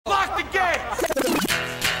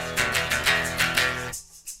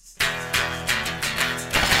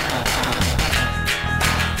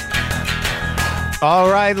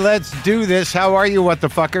All right, let's do this. How are you, what the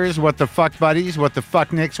fuckers, what the fuck buddies, what the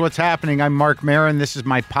fuck nicks, what's happening? I'm Mark Maron. This is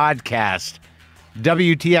my podcast,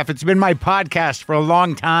 WTF. It's been my podcast for a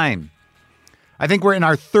long time. I think we're in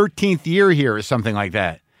our 13th year here or something like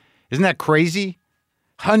that. Isn't that crazy?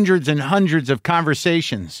 Hundreds and hundreds of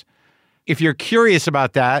conversations. If you're curious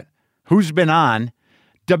about that, who's been on,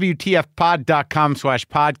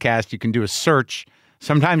 WTFpod.com/podcast. You can do a search.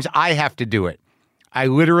 Sometimes I have to do it. I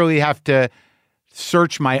literally have to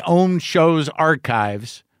search my own show's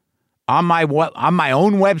archives on my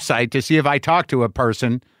own website to see if I talk to a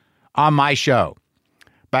person on my show.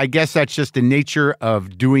 But I guess that's just the nature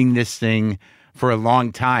of doing this thing for a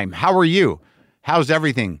long time. How are you? How's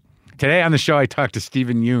everything? Today on the show, I talked to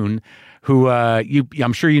Steven Yeun, who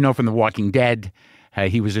I'm sure you know from The Walking Dead.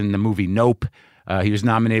 He was in the movie Nope. He was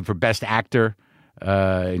nominated for Best Actor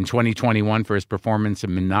in 2021 for his performance in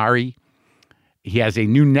Minari. He has a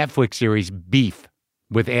new Netflix series, Beef,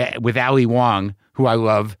 with Ali Wong, who I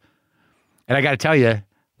love. And I got to tell you,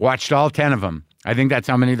 watched all 10 of them. I think that's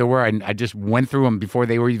how many there were. I just went through them before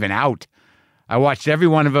they were even out. I watched every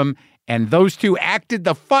one of them, and those two acted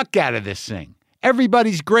the fuck out of this thing.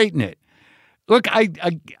 Everybody's great in it. Look, I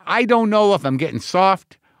don't know if I'm getting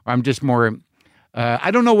soft or I'm just more, I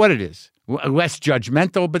don't know what it is. Less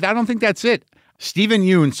judgmental, but I don't think that's it. Steven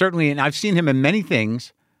Yeun, certainly, and I've seen him in many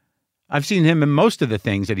things. I've seen him in most of the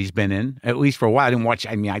things that he's been in, at least for a while. I didn't watch,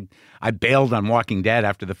 I bailed on Walking Dead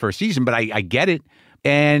after the first season, but I get it.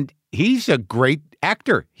 And he's a great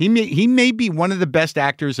actor. He may be one of the best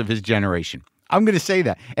actors of his generation. I'm going to say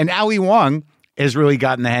that. And Ali Wong has really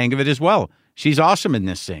gotten the hang of it as well. She's awesome in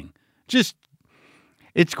this thing.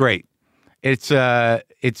 It's great. It's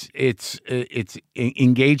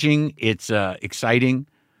engaging. It's exciting.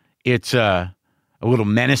 It's a little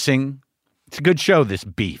menacing. It's a good show, this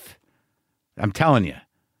Beef. I'm telling you.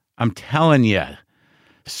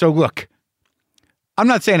 So look, I'm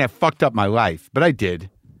not saying I fucked up my life, but I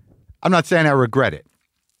did. I'm not saying I regret it.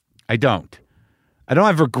 I don't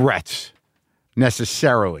have regrets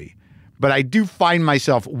necessarily, but I do find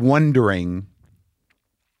myself wondering,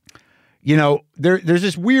 there's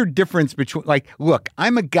this weird difference between, look,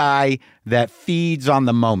 I'm a guy that feeds on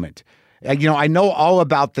the moment. I know all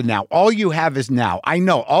about the now. All you have is now. I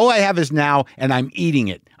know. All I have is now, and I'm eating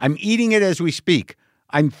it. I'm eating it as we speak.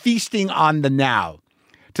 I'm feasting on the now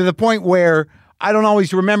to the point where I don't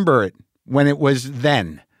always remember it when it was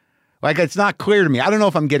then. It's not clear to me. I don't know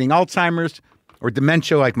if I'm getting Alzheimer's or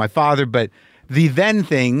dementia like my father, but the then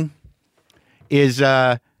thing is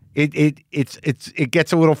it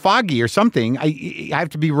gets a little foggy or something. I have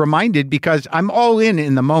to be reminded because I'm all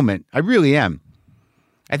in the moment. I really am.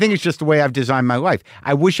 I think it's just the way I've designed my life.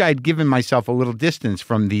 I wish I had given myself a little distance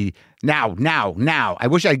from the now. I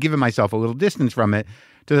wish I'd given myself a little distance from it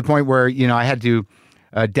to the point where, I had to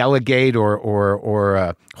delegate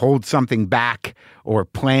or hold something back or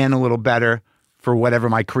plan a little better for whatever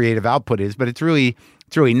my creative output is. But it's really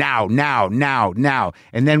now.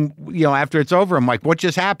 And then, after it's over, I'm like, what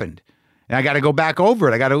just happened? And I got to go back over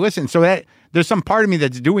it. I got to listen. So there's some part of me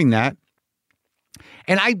that's doing that.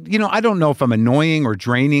 And I don't know if I'm annoying or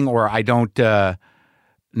draining or I don't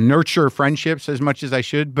nurture friendships as much as I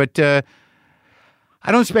should, but I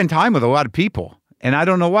don't spend time with a lot of people. And I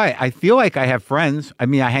don't know why. I feel like I have friends. I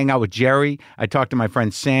hang out with Jerry. I talk to my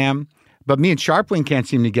friend Sam. But me and Sharpling can't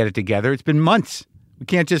seem to get it together. It's been months. We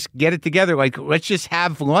can't just get it together. Let's just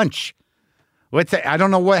have lunch. I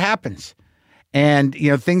don't know what happens. And,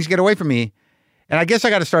 things get away from me. And I guess I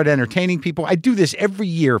got to start entertaining people. I do this every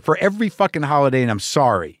year for every fucking holiday, and I'm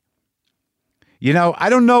sorry. I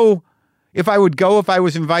don't know if I would go if I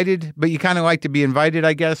was invited, but you kind of like to be invited,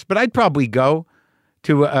 I guess. But I'd probably go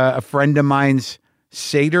to a friend of mine's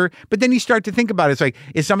Seder. But then you start to think about it. It's like,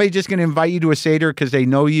 is somebody just going to invite you to a Seder because they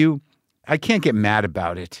know you? I can't get mad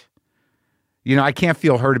about it. I can't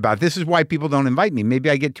feel hurt about it. This is why people don't invite me. Maybe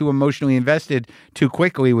I get too emotionally invested too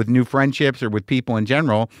quickly with new friendships or with people in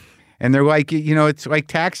general. And they're like, it's like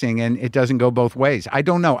taxing and it doesn't go both ways. I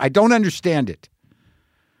don't know. I don't understand it.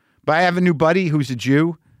 But I have a new buddy who's a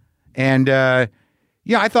Jew. And, I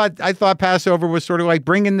thought Passover was sort of like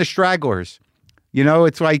bring in the stragglers.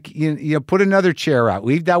 It's like, put another chair out.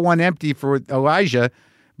 Leave that one empty for Elijah,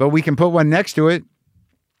 but we can put one next to it.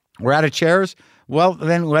 We're out of chairs. Well,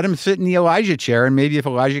 then let him sit in the Elijah chair, and maybe if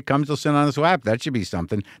Elijah comes, he'll sit on his lap. That should be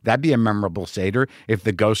something. That'd be a memorable Seder if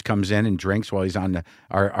the ghost comes in and drinks while he's on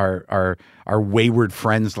our wayward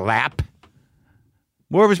friend's lap.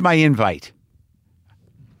 Where was my invite?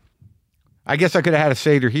 I guess I could have had a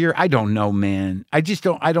Seder here. I don't know, man. I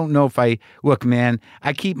don't know if look, man,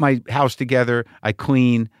 I keep my house together. I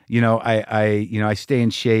clean, I stay in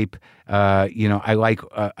shape. I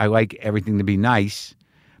like everything to be nice.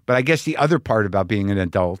 But I guess the other part about being an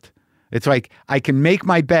adult, it's like I can make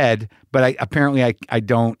my bed, but apparently I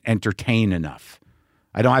don't entertain enough.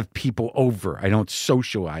 I don't have people over. I don't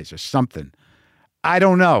socialize or something. I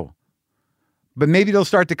don't know. But maybe they'll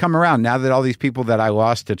start to come around now that all these people that I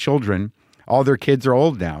lost to children, all their kids are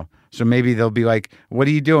old now. So maybe they'll be like, what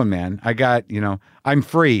are you doing, man? I'm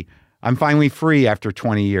free. I'm finally free after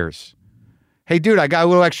 20 years. Hey, dude, I got a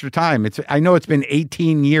little extra time. I know it's been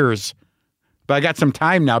 18 years, but I got some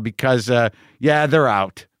time now because, they're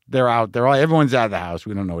out. They're out. Everyone's out of the house.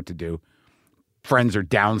 We don't know what to do. Friends are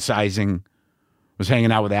downsizing. Was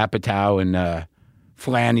hanging out with Apatow and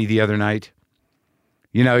Flanny the other night.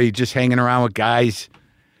 You're just hanging around with guys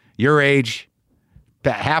your age.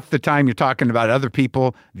 Half the time you're talking about other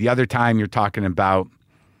people. The other time you're talking about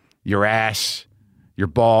your ass, your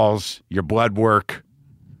balls, your blood work,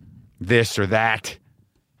 this or that,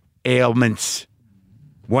 ailments,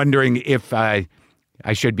 wondering if I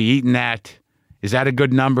should be eating that. Is that a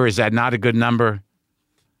good number? Is that not a good number?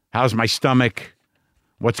 How's my stomach?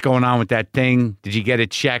 What's going on with that thing? Did you get it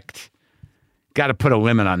checked? Got to put a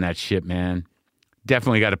limit on that shit, man.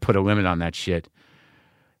 Definitely got to put a limit on that shit.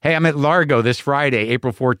 Hey, I'm at Largo this Friday,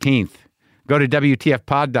 April 14th. Go to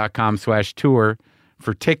WTFpod.com/tour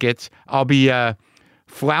for tickets. I'll be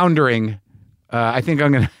floundering. I think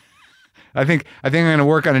I'm gonna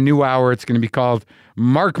work on a new hour. It's gonna be called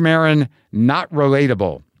Mark Maron Not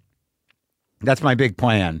Relatable. That's my big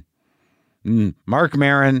plan. Mark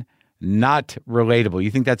Maron Not Relatable. You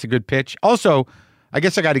think that's a good pitch? Also, I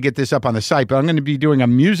guess I got to get this up on the site, but I'm going to be doing a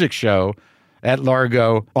music show at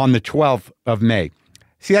Largo on the 12th of May.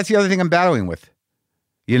 See, that's the other thing I'm battling with.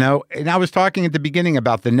 And I was talking at the beginning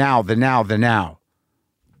about the now,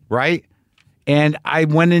 right? And I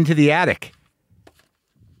went into the attic.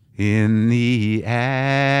 In the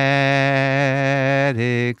attics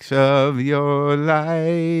of your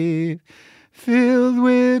life, filled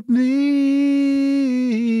with me.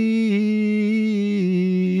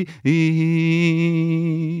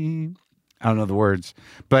 I don't know the words,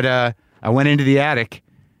 but I went into the attic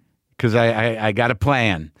because I got a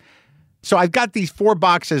plan. So I've got these 4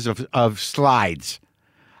 boxes of slides.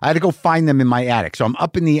 I had to go find them in my attic. So I'm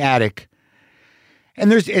up in the attic,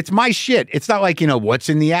 and it's my shit. It's not like, what's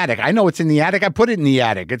in the attic. I know what's in the attic. I put it in the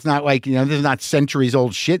attic. It's not like, there's not centuries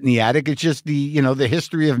old shit in the attic. It's just the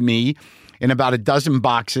history of me in about a dozen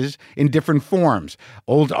boxes in different forms.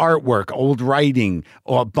 Old artwork, old writing,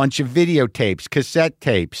 or a bunch of videotapes, cassette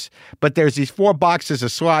tapes. But there's these 4 boxes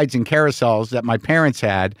of slides and carousels that my parents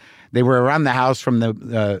had. They were around the house from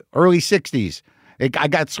the early 60s. I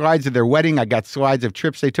got slides of their wedding. I got slides of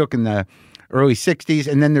trips they took in the early 60s.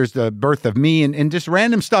 And then there's the birth of me and just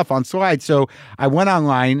random stuff on slides. So I went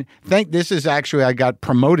online. I got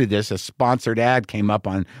promoted this. A sponsored ad came up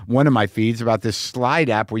on one of my feeds about this slide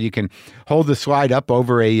app where you can hold the slide up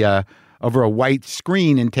over a white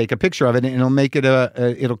screen and take a picture of it. And it'll make it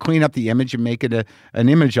it'll clean up the image and make it an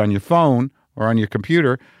image on your phone or on your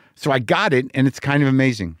computer. So I got it, and it's kind of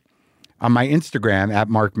amazing. On my Instagram, at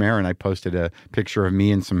Mark Maron, I posted a picture of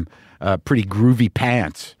me in some pretty groovy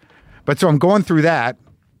pants. But so I'm going through that,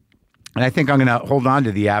 and I think I'm going to hold on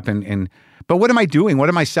to the app. But what am I doing? What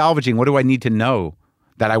am I salvaging? What do I need to know?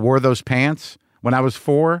 That I wore those pants when I was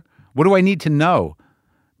 4? What do I need to know?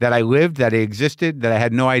 That I lived, that I existed, that I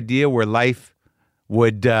had no idea where life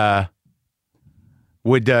would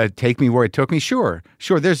take me where it took me? Sure,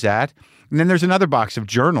 there's that. And then there's another box of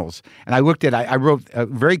journals. And I wrote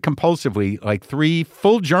very compulsively, like 3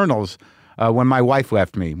 full journals when my wife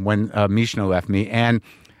left me, when Mishna left me. And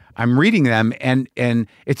I'm reading them, and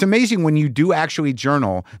it's amazing when you do actually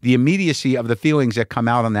journal, the immediacy of the feelings that come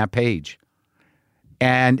out on that page.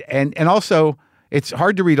 And also, it's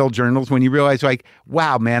hard to read old journals when you realize, like,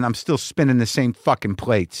 wow, man, I'm still spinning the same fucking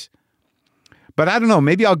plates. But I don't know,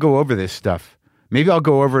 maybe I'll go over this stuff. Maybe I'll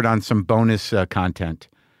go over it on some bonus content.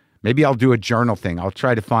 Maybe I'll do a journal thing. I'll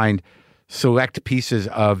try to find select pieces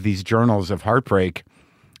of these journals of heartbreak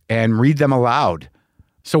and read them aloud.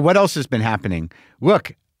 So what else has been happening?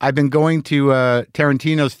 Look, I've been going to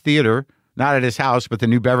Tarantino's theater, not at his house, but the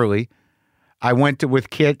New Beverly. I went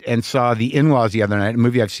with Kit and saw The In-Laws the other night, a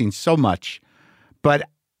movie I've seen so much. But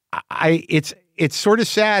it's sort of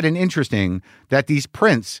sad and interesting that these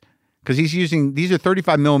prints, because these are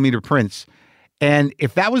 35 millimeter prints, and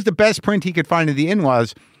if that was the best print he could find of The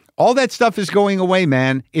In-Laws, all that stuff is going away,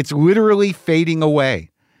 man. It's literally fading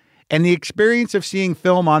away. And the experience of seeing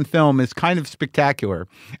film on film is kind of spectacular.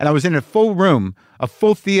 And I was in a full room, a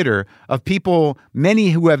full theater of people,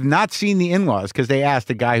 many who have not seen The In-Laws, because they asked,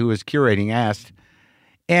 the guy who was curating asked.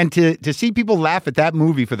 And to see people laugh at that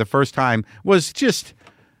movie for the first time was just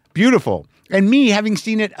beautiful. And me, having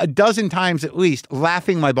seen it a dozen times at least,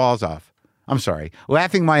 laughing my balls off. I'm sorry,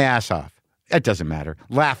 laughing my ass off. That doesn't matter.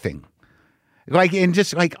 Laughing. And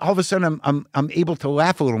just all of a sudden I'm able to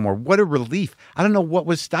laugh a little more. What a relief. I don't know what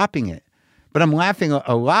was stopping it, but I'm laughing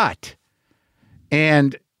a lot.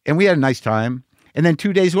 And we had a nice time. And then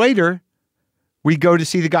 2 days later, we go to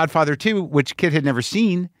see The Godfather 2, which Kit had never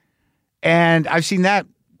seen. And I've seen that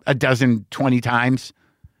a dozen, 20 times.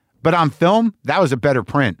 But on film, that was a better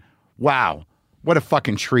print. Wow. What a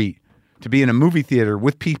fucking treat to be in a movie theater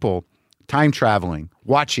with people, time traveling,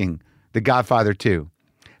 watching The Godfather 2.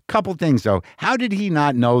 Couple things, though. How did he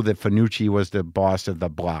not know that Fanucci was the boss of the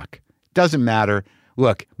block? Doesn't matter.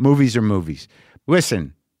 Look, movies are movies.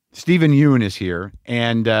 Listen, Stephen Yeun is here,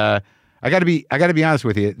 and I got to be honest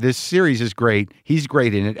with you. This series is great. He's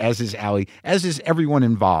great in it, as is Allie, as is everyone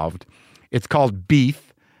involved. It's called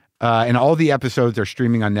Beef, and all the episodes are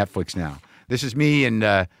streaming on Netflix now. This is me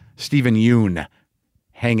and Stephen Yeun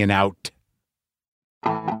hanging out.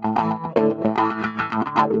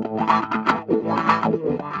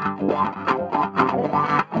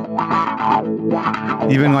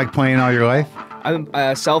 You've been playing all your life? I'm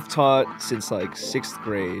self-taught since 6th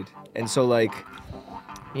grade, and so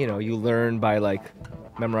you learn by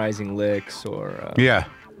memorizing licks or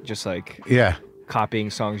just copying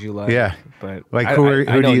songs you like. Yeah, but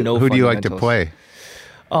who do you like to play?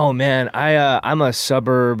 Oh man, I'm a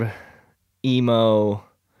suburb emo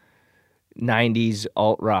 90s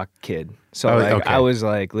alt rock kid. So okay. I was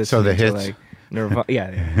listening the hits. to Nirvana,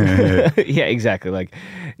 yeah, yeah, exactly.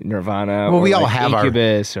 Nirvana. Well, or we all have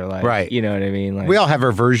Incubus, or right. You know what I mean? We all have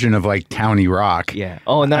our version of towny rock. Yeah.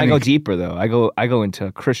 Oh, and then I go deeper though. I go into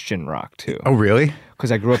Christian rock too. Oh, really?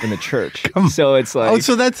 Because I grew up in the church. So it's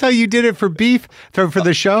so that's how you did it for Beef for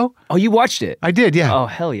the show? Oh, you watched it? I did. Yeah. Oh,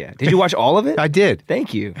 hell yeah! Did you watch all of it? I did.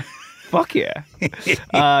 Thank you. Fuck yeah,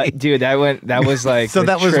 dude! That was so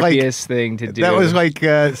the trippiest thing to do. That was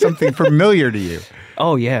something familiar to you.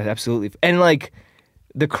 Oh yeah, absolutely. And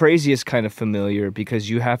the craziest kind of familiar because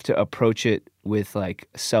you have to approach it with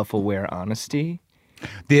self-aware honesty.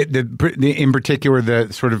 In particular,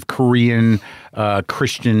 the sort of Korean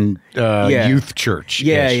Christian youth church.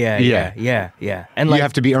 Yeah. And you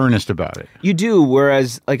have to be earnest about it. You do.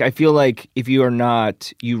 Whereas, I feel if you are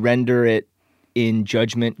not, you render it in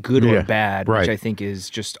judgment, good or bad, right. Which I think is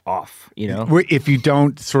just off, If you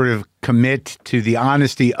don't sort of commit to the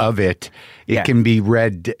honesty of it, it can be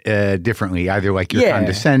read differently, either you're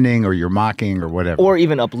condescending or you're mocking or whatever. Or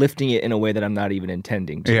even uplifting it in a way that I'm not even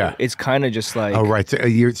intending to. Yeah. It's kind of just Oh, right.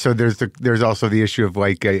 So there's also the issue of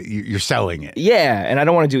you're selling it. Yeah, and I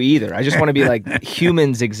don't want to do either. I just want to be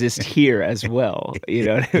humans exist here as well, you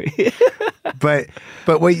know what I mean?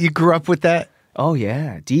 But wait, you grew up with that? Oh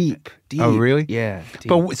yeah, deep. Oh really? Yeah. Deep.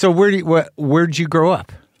 But so where'd you grow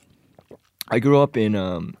up? I grew up in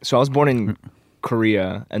so I was born in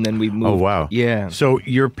Korea, and then we moved. Oh wow. Yeah. So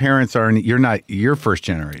your parents you're first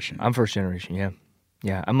generation. I'm first generation. Yeah.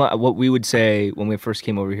 Yeah. I'm what we would say when we first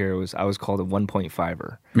came over here I was called a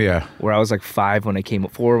 1.5er. Yeah. Where I was 4 when I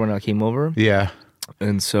came over. Yeah.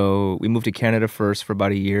 And so we moved to Canada first for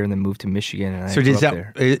about a year, and then moved to Michigan. And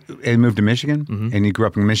I moved to Michigan, and you grew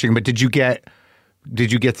up in Michigan. But did you get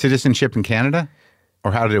citizenship in Canada,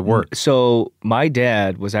 or how did it work? So my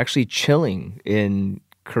dad was actually chilling in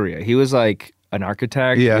Korea. He was an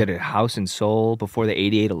architect. Yeah. He had a house in Seoul before the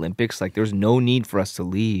 '88 Olympics. There was no need for us to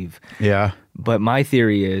leave. Yeah. But my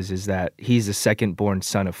theory is that he's the second-born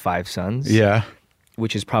son of 5 sons. Yeah.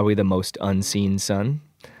 Which is probably the most unseen son.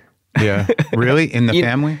 Yeah. Really? In the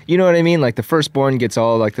family? You know what I mean? The firstborn gets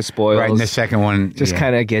all the spoils. Right, and the second one just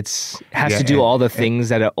kind of has to do all the things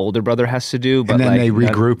that an older brother has to do. But and then they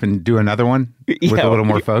regroup and do another one with a little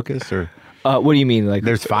more focus? Or what do you mean?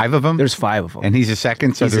 There's 5 of them? There's 5 of them. And he's a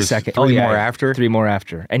second, so there's second. 3 more after? 3 more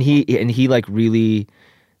after. And he really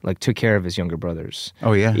took care of his younger brothers.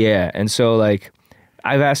 Oh yeah? Yeah. And so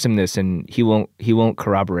I've asked him this, and he won't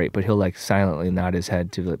corroborate, but he'll silently nod his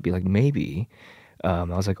head to be maybe. I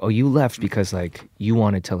was oh, you left because you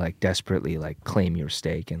wanted to desperately claim your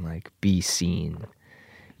stake and be seen.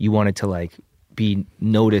 You wanted to be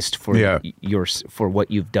noticed for for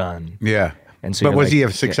what you've done. Yeah. And so, but was he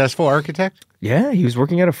a successful architect? Yeah, he was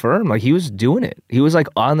working at a firm. He was doing it. He was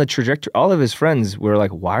on the trajectory. All of his friends were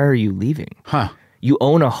 "Why are you leaving? Huh? You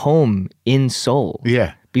own a home in Seoul.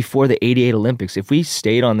 Yeah. Before the '88 Olympics, if we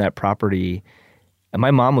stayed on that property And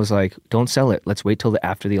my mom was like, don't sell it. Let's wait till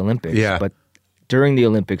after the Olympics. Yeah. But during the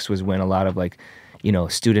Olympics was when a lot of like,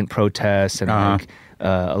 student protests and like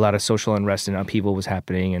a lot of social unrest and upheaval was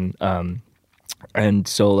happening. And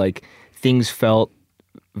so like things felt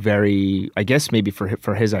very, I guess maybe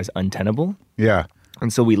for his eyes, untenable. Yeah.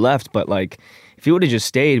 And so we left. But like, if he would have just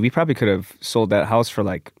stayed, we probably could have sold that house for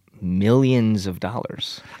like millions of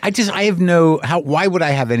dollars. Why would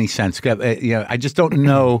I have any sense? I just don't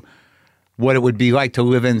know what it would be like to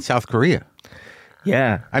live in South Korea.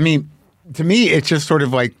 Yeah. I mean, to me, it's just sort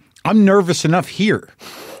of like, I'm nervous enough here.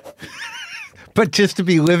 But just to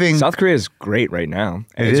be living... South Korea is great right now.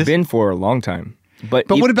 And it's been for a long time. But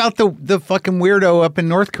what about the fucking weirdo up in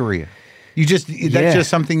North Korea? That's just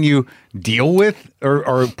something you deal with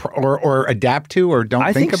or adapt to or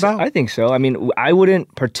don't think about? I think so. I mean, I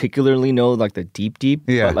wouldn't particularly know like the deep,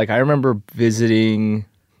 yeah. But like I remember visiting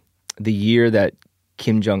the year that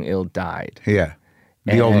Kim Jong-il died. Yeah.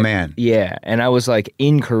 The old man. Yeah. And I was like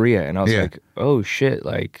in Korea and I was like, oh shit,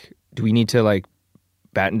 like, do we need to like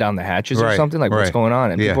batten down the hatches or something? Like, what's going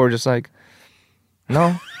on? And people were just like,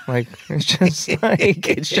 no. Like, it's just like,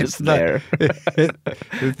 it's just there. They're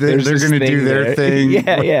going to do their thing.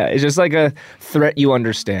 Yeah. It's just like a threat you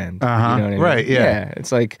understand. Uh-huh. You know what I mean? Right, yeah.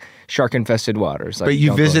 It's like shark-infested waters. Like, but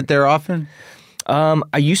you visit there often?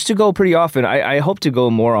 I used to go pretty often. I hope to go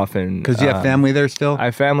more often. Because you have family there still? I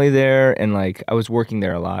have family there, and like, I was working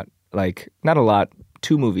there a lot. Like, not a lot.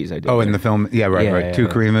 2 movies I did. Oh, in the film? Yeah, right. 2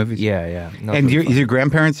 Korean movies? Yeah. No, and is your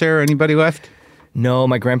grandparents there or anybody left? No,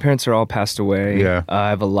 my grandparents are all passed away. Yeah. I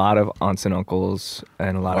have a lot of aunts and uncles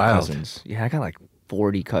and a lot Wild. of cousins. Yeah, I got like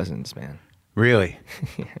 40 cousins, man. Really?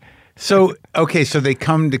 So they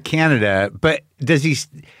come to Canada, but did he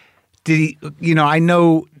stay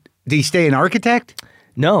an architect?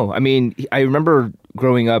 No, I mean, I remember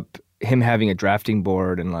growing up, him having a drafting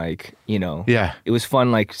board and like, Yeah. it was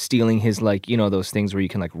fun like stealing his like, those things where you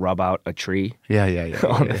can like rub out a tree. Yeah.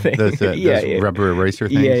 On the thing. Those rubber eraser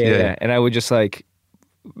things. Yeah. And I would just like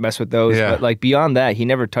mess with those. Yeah. But like beyond that, he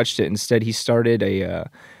never touched it. Instead, he started a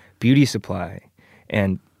beauty supply,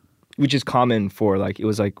 and which is common for like, it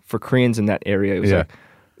was like for Koreans in that area, it was like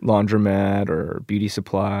laundromat or beauty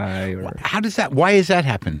supply. Or why does that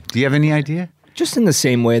happen? Do you have any idea? Just in the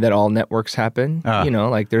same way that all networks happen,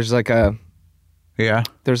 like there's like a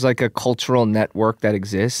cultural network that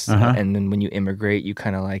exists, and then when you immigrate, you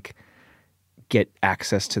kind of like get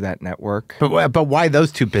access to that network. But why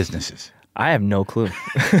those 2 businesses? I have no clue.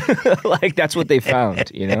 Like that's what they found,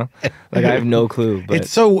 Like I have no clue.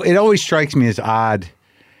 But it always strikes me as odd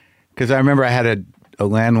because I remember I had a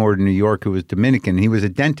landlord in New York who was Dominican. He was a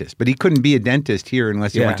dentist, but he couldn't be a dentist here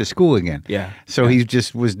unless he went to school again. Yeah. So he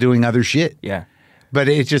just was doing other shit. Yeah. But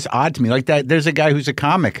it's just odd to me. Like that, there's a guy who's a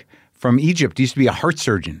comic from Egypt. He used to be a heart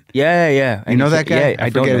surgeon. Yeah. You know that guy? Yeah, I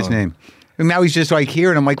forget his name. And now he's just like here,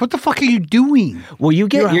 and I'm like, what the fuck are you doing? Well, you're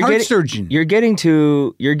a heart surgeon. You're getting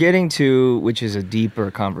to, which is a deeper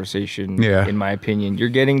conversation, in my opinion. You're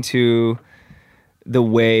getting to the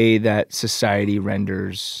way that society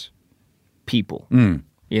renders people. Maybe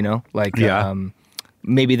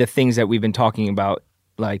the things that we've been talking about,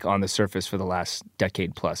 like on the surface for the last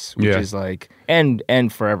decade plus, which is like, and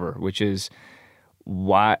forever, which is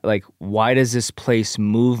why does this place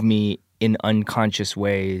move me in unconscious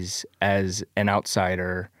ways as an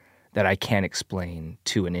outsider that I can't explain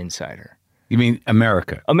to an insider? You mean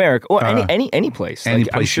America? Or any place. Any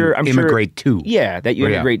like, place I'm you immigrate to. Yeah, that you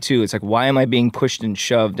immigrate to. It's like, why am I being pushed and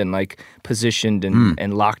shoved and like positioned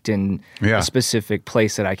and locked in a specific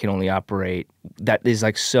place that I can only operate that is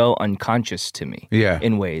like so unconscious to me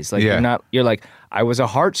in ways. Like you're like, I was a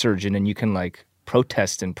heart surgeon and you can like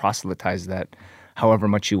protest and proselytize that however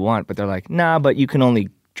much you want, but they're like, nah, but you can only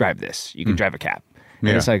drive this. You can drive a cab. And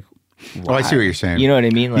it's like, why? Oh, I see what you're saying. You know what I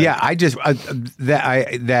mean? Like, I just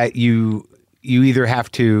that you either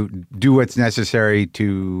have to do what's necessary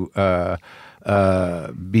to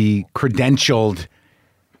be credentialed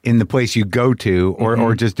in the place you go to,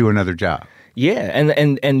 or just do another job. Yeah,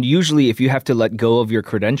 and usually if you have to let go of your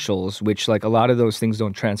credentials, which like a lot of those things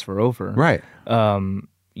don't transfer over, right?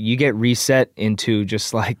 You get reset into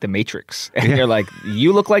just like the Matrix, and you're like,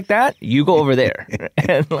 you look like that, you go over there,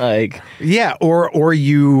 and like or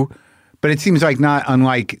you. But it seems like not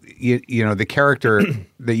unlike the character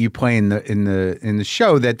that you play in the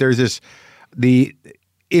show, that there's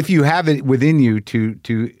if you have it within you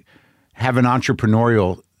to have an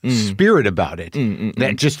entrepreneurial spirit about it,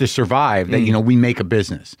 that just to survive, that we make a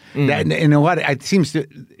business. That and a lot it seems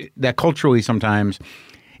that culturally sometimes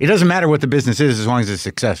it doesn't matter what the business is as long as it's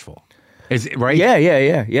successful. Is it right? Yeah.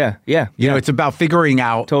 You know, it's about figuring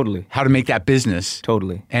out Totally. how to make that business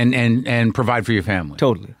Totally. and provide for your family.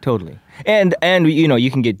 Totally. And you know, you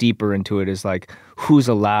can get deeper into it as like who's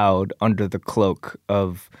allowed under the cloak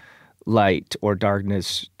of light or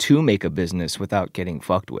darkness to make a business without getting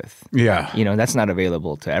fucked with. Yeah. You know, that's not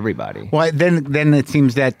available to everybody. Well, then it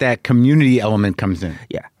seems that community element comes in.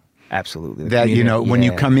 Yeah. Absolutely. That you know, when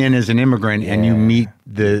you come in as an immigrant and you meet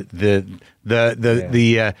the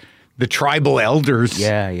tribal elders.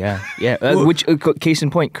 Yeah. Which case in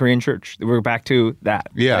point, Korean church. We're back to that.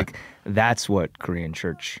 Yeah. Like that's what Korean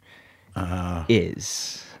church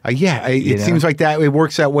is. It seems like that. It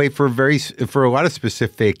works that way for a lot of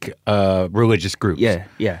specific religious groups.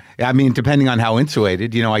 Yeah. I mean, depending on how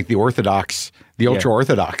insulated, you know, like the Orthodox, the ultra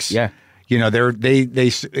Orthodox. Yeah. You know,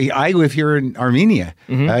 I live here in Armenia,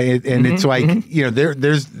 and it's like you know,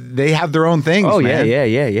 they have their own things. Oh man.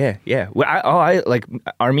 Yeah. Well, I like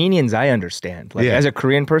Armenians. I understand. Like as a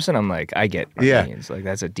Korean person, I'm like, I get Armenians. Like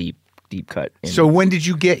that's a deep cut. So when did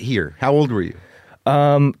you get here? How old were you?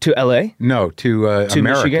 To LA? No, to America.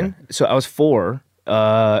 Michigan. So I was 4,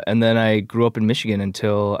 and then I grew up in Michigan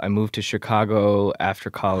until I moved to Chicago after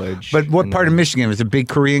college. But what part of Michigan? Was it a big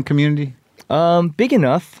Korean community? Big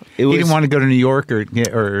enough. You didn't want to go to New York or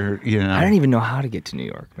you know. I don't even know how to get to New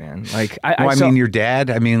York, man. Like I mean, your dad.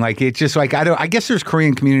 I mean, like it's just like I guess there's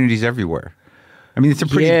Korean communities everywhere. I mean, it's a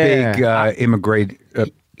pretty big immigrant.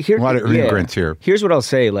 A lot of immigrants here. Here's what I'll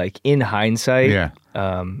say. Like in hindsight,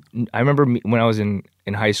 I remember when I was in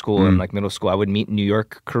high school and like middle school, I would meet New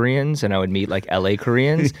York Koreans and I would meet like LA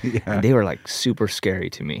Koreans, and they were like super scary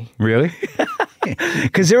to me. Really?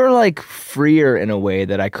 Because they were like freer in a way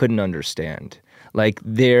that I couldn't understand. Like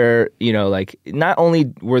they're, you know, like not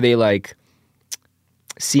only were they like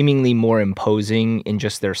seemingly more imposing in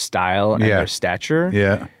just their style and their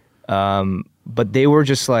stature, but they were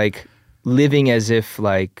just like living as if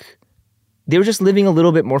like they were just living a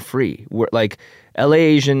little bit more free. Like LA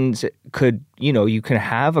Asians could, you know, you can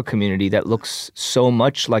have a community that looks so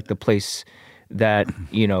much like the place that,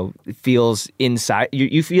 you know, feels inside.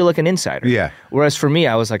 You feel like an insider. Yeah. Whereas for me,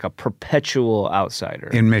 I was like a perpetual outsider.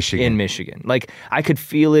 In Michigan. Like I could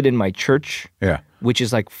feel it in my church. Yeah. Which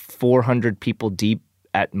is like 400 people deep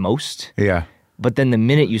at most. Yeah. But then the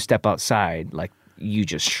minute you step outside, like you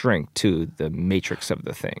just shrink to the matrix of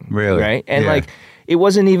the thing. Really? Right? And like it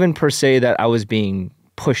wasn't even per se that I was being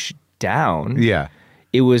pushed down. Yeah.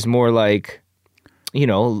 It was more like, you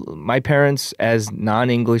know, my parents as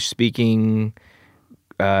non-English speaking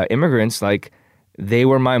immigrants, like they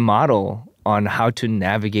were my model on how to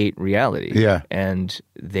navigate reality. Yeah. And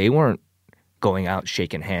they weren't going out,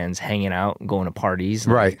 shaking hands, hanging out, going to parties.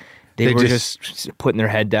 Like, right. They were just putting their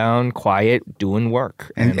head down, quiet, doing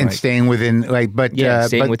work. And like, staying within, like,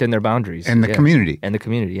 staying within their boundaries. And the community. And the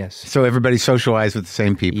community, yes. So everybody socialized with the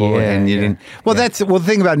same people. And you didn't. Well, the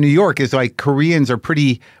thing about New York is like Koreans are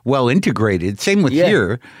pretty well integrated. Same with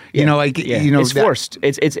here. You know, like, you know. It's forced.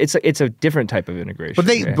 It's a different type of integration.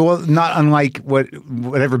 But well, not unlike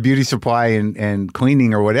whatever beauty supply and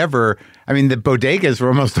cleaning or whatever. I mean, the bodegas were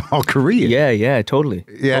almost all Korean. Yeah, totally.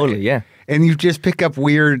 Yeah. Totally, yeah. And you just pick up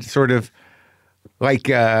weird sort of like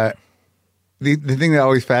the thing that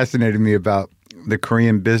always fascinated me about the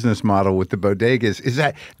Korean business model with the bodegas is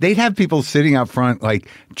that they'd have people sitting out front like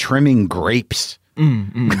trimming grapes. Like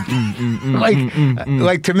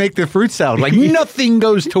to make the fruit salad. Like nothing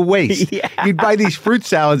goes to waste. You'd buy these fruit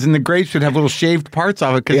salads and the grapes would have little shaved parts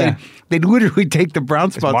of it because they'd literally take the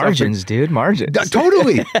brown spots off. Margins, dude. Margins.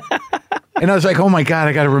 Totally. And I was like, oh my God,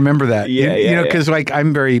 I got to remember that. You know, because like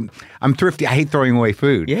I'm thrifty. I hate throwing away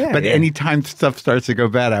food. But anytime stuff starts to go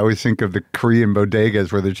bad, I always think of the Korean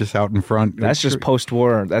bodegas where they're just out in front. That's just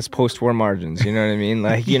post-war. That's post-war margins. You know what I mean?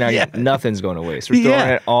 Like, you know, nothing's going to waste. We're throwing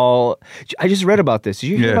it all. I just read about this. Did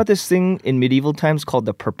you hear about this thing in medieval times called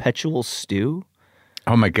the perpetual stew?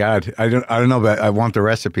 Oh my God. I don't know, but I want the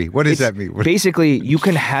recipe. What does that mean? Basically, you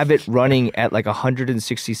can have it running at like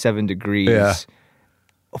 167 degrees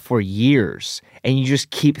for years, and you just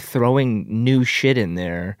keep throwing new shit in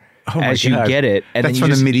there as you get it. And that's then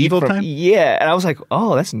from the medieval time? Yeah. And I was like,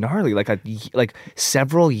 oh, that's gnarly. Like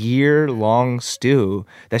several year-long stew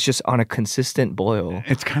that's just on a consistent boil.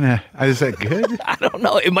 It's kind of, is that good? I don't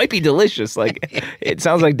know. It might be delicious. Like it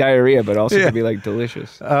sounds like diarrhea, but also could be like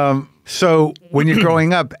delicious. So when you're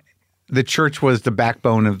growing up, the church was the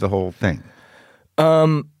backbone of the whole thing.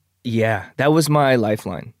 Yeah, that was my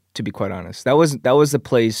lifeline. To be quite honest, that was the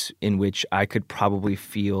place in which I could probably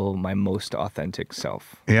feel my most authentic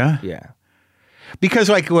self. Yeah? Yeah. Because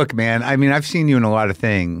like, look, man, I mean, I've seen you in a lot of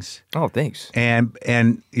things. Oh, thanks.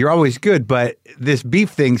 And you're always good, but this beef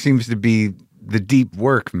thing seems to be the deep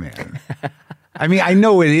work, man. I mean, I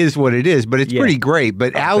know it is what it is, but it's pretty great.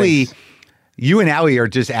 But Allie, thanks. you and Allie are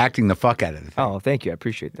just acting the fuck out of it. Oh, thank you. I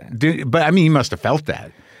appreciate that. But I mean, you must have felt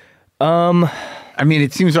that. I mean,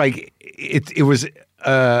 it seems like it was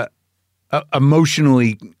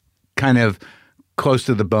emotionally kind of close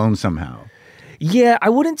to the bone somehow. Yeah, I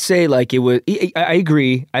wouldn't say like it was. I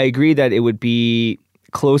agree. I agree that it would be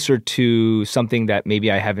closer to something that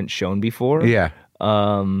maybe I haven't shown before. Yeah.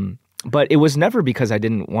 But it was never because I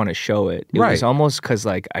didn't want to show it. It Right. was almost because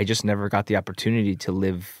like I just never got the opportunity to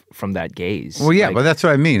live from that gaze. Well, yeah, Like, but that's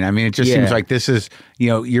what I mean. I mean, it just Yeah. seems like this is,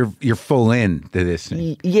 you're full in to this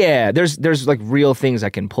thing. yeah, there's like real things I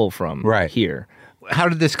can pull from here. How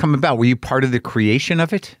did this come about? Were you part of the creation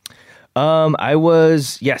of it?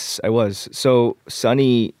 Yes, I was. So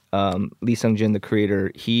Sunny, Lee Sung-jin, the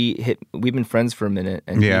creator, we've been friends for a minute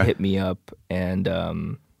and he hit me up and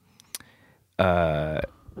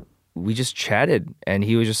we just chatted and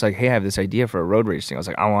he was just like, hey, I have this idea for a road racing. I was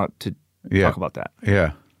like, I want to talk about that.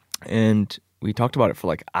 Yeah. And we talked about it for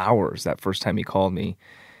like hours that first time he called me.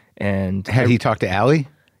 And Had he talked to Allie?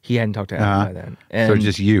 he hadn't talked to Adam by then. And So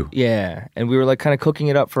just you. yeah. And we were like kind of cooking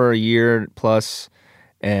it up for a year plus.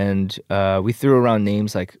 And we threw around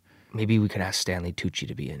names like maybe we could ask Stanley Tucci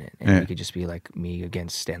to be in it. And we could just be like me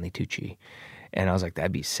against Stanley Tucci. And I was like,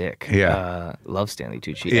 that'd be sick. Yeah. Love Stanley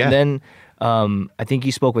Tucci. Yeah. And then I think he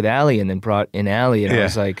spoke with Allie and then brought in Allie. And I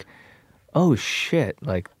was like, oh shit,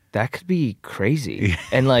 like that could be crazy.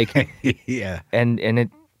 And like, Yeah. and it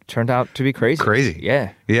turned out to be crazy. Crazy.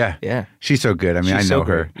 Yeah. Yeah. Yeah. She's so good. I mean, She's I know so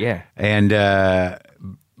her. great. Yeah. And,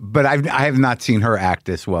 but I have not seen her act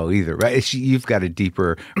this well either. Right? You've got a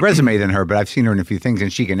deeper resume than her, but I've seen her in a few things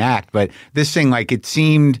and she can act. But this thing, like, it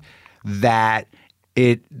seemed that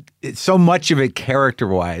it so much of it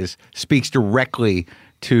character-wise speaks directly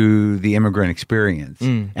to the immigrant experience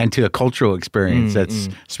and to a cultural experience that's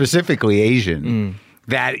specifically Asian.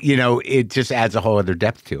 That, it just adds a whole other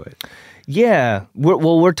depth to it. Yeah.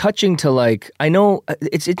 We're touching to like, I know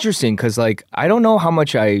it's interesting because like, I don't know how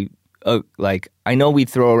much I know we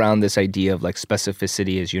throw around this idea of like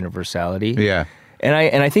specificity as universality. Yeah. And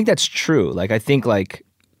I think that's true. Like, I think like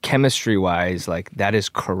chemistry wise, like that is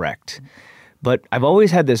correct. But I've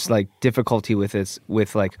always had this like difficulty with this,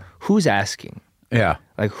 with like, who's asking? Yeah.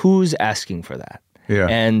 Like, who's asking for that? Yeah.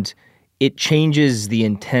 And it changes the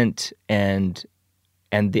intent and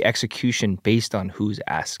the execution based on who's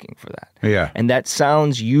asking for that. Yeah. And that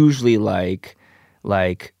sounds usually like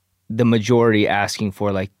the majority asking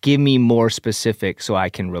for like, give me more specific so I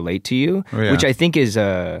can relate to you, which I think is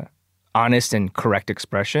a honest and correct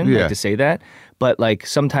expression like, to say that. But like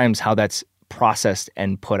sometimes how that's processed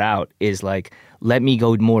and put out is like, let me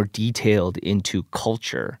go more detailed into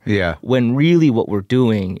culture. Yeah. When really what we're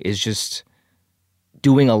doing is just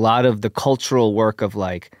doing a lot of the cultural work of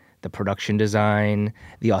like the production design,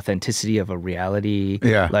 the authenticity of a reality.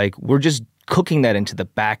 Yeah. Like we're just cooking that into the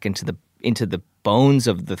back, into the bones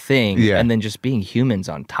of the thing, and then just being humans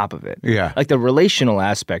on top of it. Yeah. Like the relational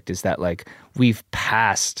aspect is that like we've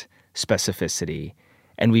passed specificity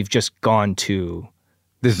and we've just gone to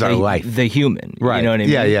This is our life. the human. Right. You know what I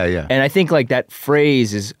mean? Yeah. And I think like that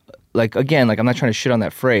phrase is like, again, like I'm not trying to shit on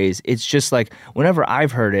that phrase. It's just like whenever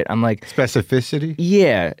I've heard it, I'm like, Specificity?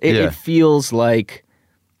 it feels like,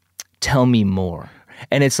 tell me more.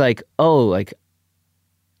 And it's like, oh, like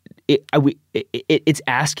it's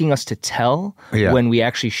asking us to tell when we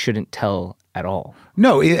actually shouldn't tell at all.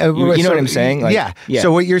 No, you know what I'm saying? Like, yeah.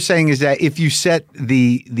 So what you're saying is that if you set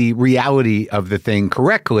the reality of the thing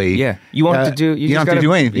correctly, you won't have to do. You don't have to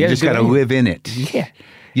do anything. You just got to live in it. Yeah.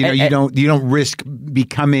 You don't risk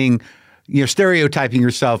becoming, stereotyping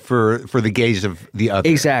yourself for the gaze of the other.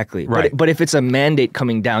 Exactly. Right. But if it's a mandate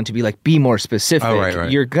coming down to be like, be more specific,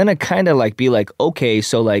 you're gonna kind of like be like, okay,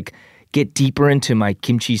 so like get deeper into my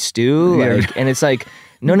kimchi stew, like, and it's like,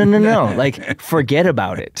 no, like forget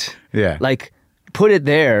about it. Yeah. Like put it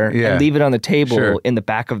there and leave it on the table in the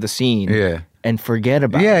back of the scene. Yeah. And forget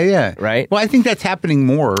about it. Yeah. Right. Well, I think that's happening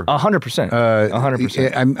more. 100%.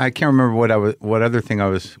 100%. I can't remember what other thing I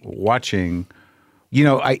was watching.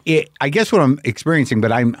 I guess what I'm experiencing,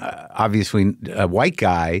 but I'm obviously a white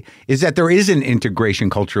guy, is that there is an integration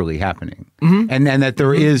culturally happening, and that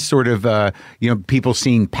there is sort of people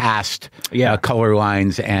seeing past color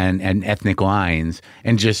lines and ethnic lines,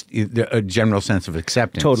 and just a general sense of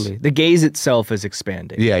acceptance. Totally, the gaze itself is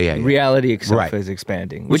expanding. Yeah. Reality itself is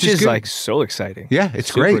expanding, which is like so exciting. Yeah, it's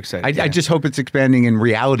super great. Exciting. I just hope it's expanding in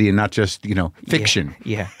reality and not just fiction.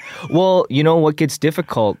 Yeah. Well, what gets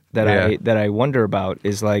difficult that I wonder about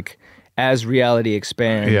is like as reality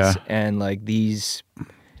expands and like these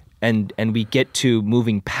and we get to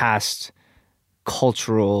moving past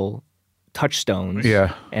cultural touchstones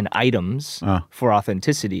Yeah. and items for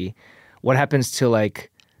authenticity, what happens to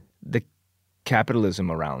like the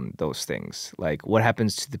capitalism around those things? Like what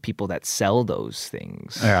happens to the people that sell those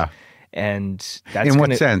things? Yeah. And that's In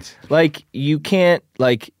what sense? Like you can't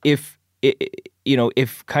like if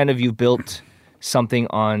if kind of you built something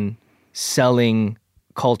on selling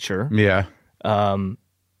culture. Yeah.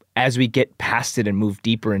 As we get past it and move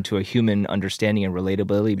deeper into a human understanding and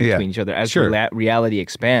relatability between each other, as reality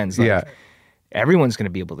expands, like, everyone's going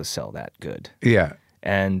to be able to sell that good. Yeah.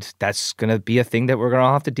 And that's going to be a thing that we're going to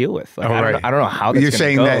have to deal with. Like, I don't know how that's You're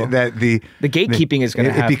going to go. saying that the gatekeeping is going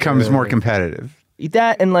to happen. It becomes more competitive.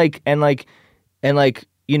 That and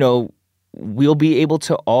we'll be able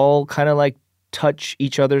to all kind of like touch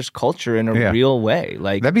each other's culture in a real way.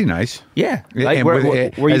 Like that'd be nice. Yeah. Like where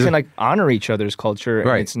you can like honor each other's culture.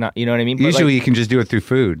 Right. And it's not, you know what I mean? Usually like, you can just do it through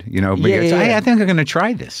food, but I think I'm going to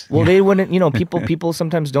try this. Well, they wouldn't, people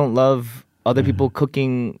sometimes don't love other people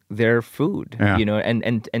cooking their food,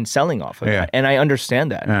 and selling off of that. And I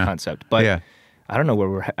understand that concept, but I don't know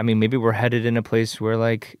where maybe we're headed in a place where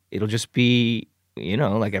like, it'll just be,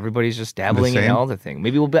 like everybody's just dabbling in all the thing.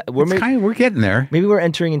 Maybe we're getting there. Maybe we're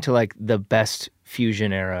entering into like the best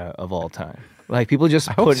fusion era of all time. Like people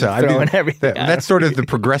just throwing everything. That's sort of the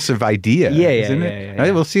progressive idea, isn't it?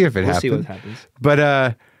 Yeah. We'll see if it happens. We'll see what happens.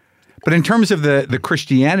 But in terms of the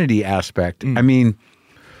Christianity aspect,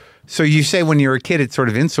 so you say when you were a kid, it sort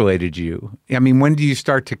of insulated you. I mean, when do you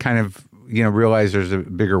start to kind of realize there's a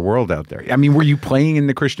bigger world out there? I mean, were you playing in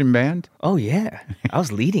the Christian band? Oh yeah, I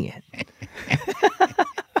was leading it.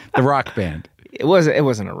 The rock band. It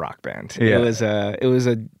wasn't a rock band. Yeah.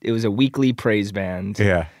 It was a weekly praise band.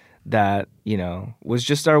 Yeah. That was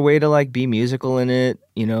just our way to like be musical in it.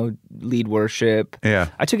 Lead worship. Yeah.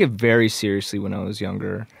 I took it very seriously when I was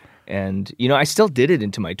younger, and I still did it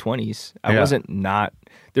into my 20s. I wasn't not.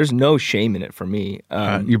 There's no shame in it for me.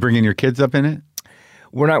 You bringing your kids up in it?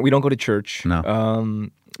 We don't go to church. No.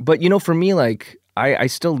 But for me, like I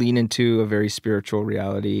still lean into a very spiritual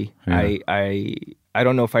reality. Yeah. I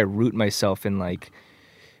don't know if I root myself in like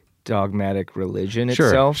dogmatic religion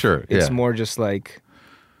itself. Sure. It's more just like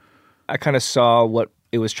I kind of saw what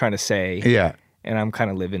it was trying to say. Yeah. And I'm kind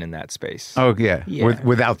of living in that space. Oh yeah.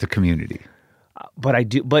 Without the community. But I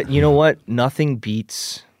do. But you know what? Nothing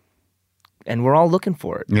beats, and we're all looking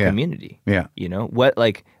for it. Yeah. Community. Yeah. What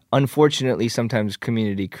like. Unfortunately, sometimes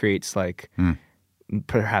community creates like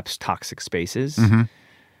perhaps toxic spaces. Mm-hmm.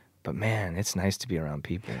 But man, it's nice to be around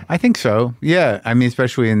people. I think so. Yeah. I mean,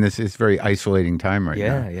 especially in this very isolating time right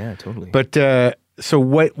now. Yeah, totally. But so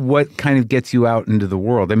what kind of gets you out into the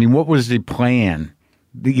world? I mean, what was the plan?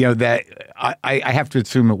 That I have to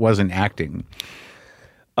assume it wasn't acting.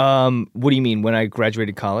 What do you mean? When I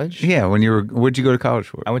graduated college? Yeah. Where'd you go to college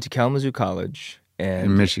for? I went to Kalamazoo College.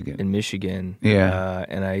 In Michigan. Yeah.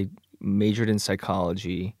 And I majored in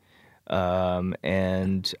psychology.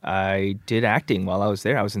 And I did acting while I was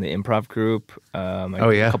there. I was in the improv group. I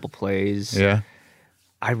did a couple plays. Yeah.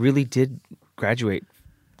 I really did graduate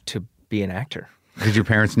to be an actor. Did your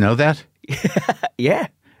parents know that? Yeah.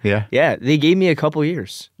 Yeah. Yeah. They gave me a couple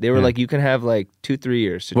years. They were like, you can have like 2-3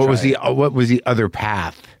 years to try. What was the other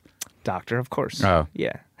path? Doctor, of course. Oh.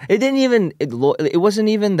 Yeah. It wasn't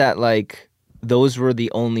even that like those were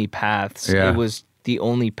the only paths. Yeah. It was the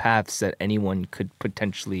only paths that anyone could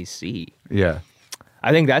potentially see. Yeah.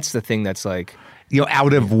 I think that's the thing that's like,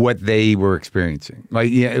 out of what they were experiencing.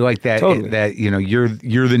 Like that, totally. That,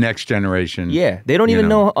 you're the next generation. Yeah. They don't even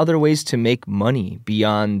know other ways to make money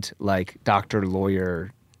beyond like doctor,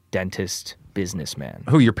 lawyer, dentist, businessman.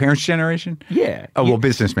 Who, your parents' generation? Yeah. Oh, well,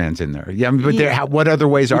 businessman's in there. Yeah, but what other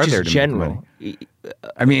ways are there to make money?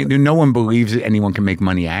 I mean, no one believes that anyone can make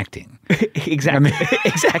money acting. Exactly.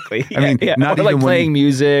 Exactly. I mean, not or even like playing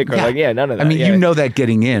music or none of that. I mean, that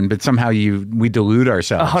getting in, but somehow we delude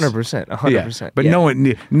ourselves. 100%. 100%. But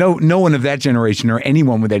no one of that generation or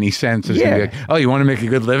anyone with any sense is going to be like, oh, you want to make a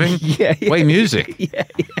good living? Play music. Yeah,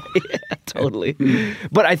 totally.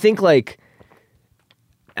 But I think like,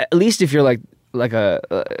 at least if you're like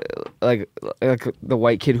the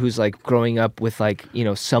white kid who's like growing up with like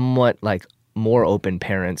somewhat like more open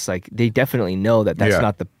parents, like they definitely know that that's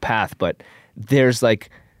not the path, but there's like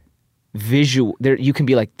visual there. You can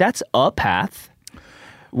be like, that's a path.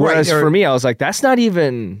 Whereas for me, I was like, that's not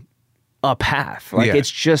even a path. Like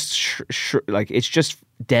it's just it's just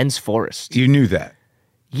dense forest. You knew that.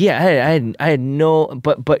 Yeah, I had no,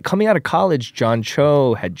 but coming out of college, John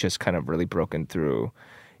Cho had just kind of really broken through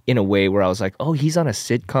in a way where I was like, oh, he's on a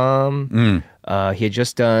sitcom. He had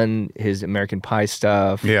just done his American Pie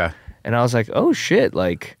stuff. Yeah. And I was like, oh shit,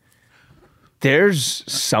 like there's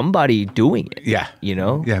somebody doing it. Yeah. You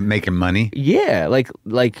know? Yeah, making money. Yeah,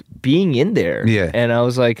 like being in there. Yeah. And I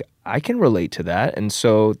was like, I can relate to that. And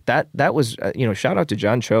so that was, shout out to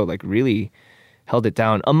John Cho, like really held it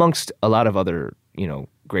down amongst a lot of other,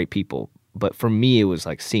 great people. But for me, it was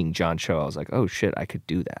like seeing John Cho. I was like, oh shit, I could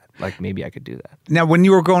do that. Like maybe I could do that. Now, when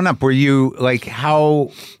you were growing up, were you like,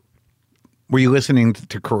 how were you listening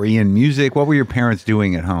to Korean music? What were your parents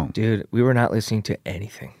doing at home? Dude, we were not listening to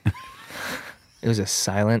anything. It was a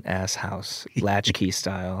silent ass house, latchkey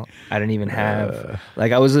style. I didn't even have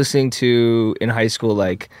I was listening to in high school,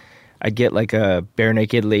 like I'd get like a Bare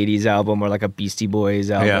Naked Ladies album or like a Beastie Boys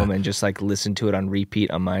album and just like listen to it on repeat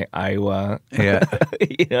on my Iowa. Yeah.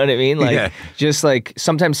 You know what I mean? Like just like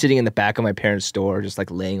sometimes sitting in the back of my parents' store, just like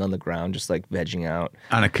laying on the ground, just like vegging out.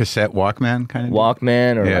 On a cassette Walkman kind of?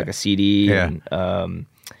 Walkman or like a CD. Yeah.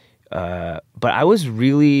 And, but I was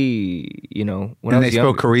really, when I was And they young,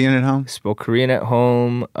 spoke Korean at home? spoke Korean at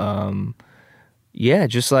home. Yeah,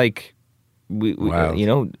 just like we Wow.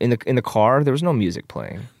 in the car there was no music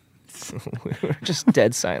playing. We were just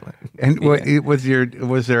dead silent. And was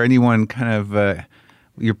there anyone kind of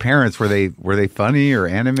your parents, were they funny or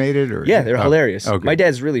animated or? Yeah, they're hilarious. Oh, good. My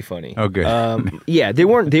dad's really funny. Oh, good. Yeah, they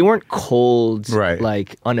weren't cold, Right.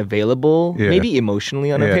 like unavailable, Yeah. maybe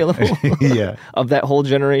emotionally unavailable. Yeah. Of that whole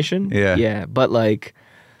generation. Yeah. Yeah, but like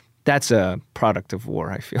that's a product of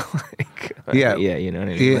war, I feel like. Yeah. Yeah, you know what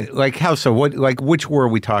I mean? Yeah, like how so? What, like which war are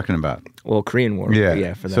we talking about? Well, Korean War. Yeah.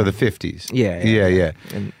 Yeah, for them. So the 50s. Yeah. Yeah.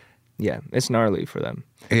 And yeah, it's gnarly for them.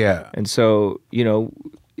 Yeah. And so,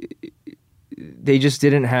 they just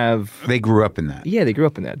didn't have. They grew up in that. Yeah, they grew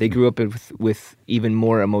up in that. They grew up with even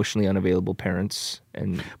more emotionally unavailable parents,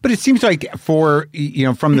 and But it seems like from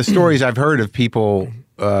the stories I've heard of people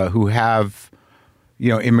who have,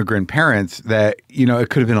 immigrant parents, that, it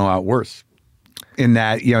could have been a lot worse. In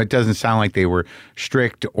that, it doesn't sound like they were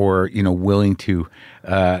strict or, willing to,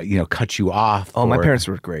 cut you off. my parents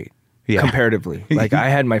were great. Yeah. Comparatively, like I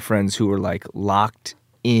had my friends who were like locked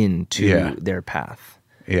into their path.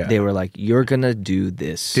 Yeah. They were like, "You're gonna do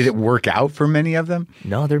this." Did it work out for many of them?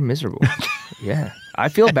 No, they're miserable. Yeah, I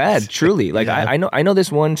feel bad. Truly, like I know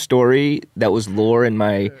this one story that was lore in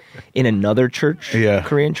another church,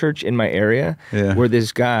 Korean church in my area, where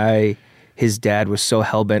this guy, his dad was so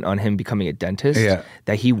hell-bent on him becoming a dentist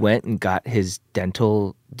that he went and got his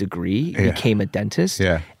dental degree, became a dentist,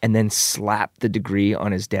 and then slapped the degree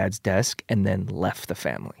on his dad's desk and then left the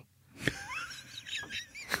family.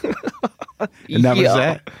 And that was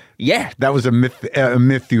that? Yeah. That was a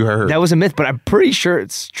myth you heard. That was a myth, but I'm pretty sure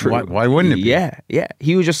it's true. Why wouldn't it be? Yeah.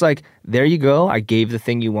 He was just like, there you go. I gave the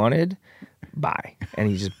thing you wanted. Bye. And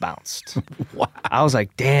he just bounced. Wow. I was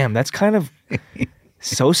like, damn, that's kind of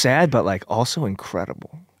so sad, but like also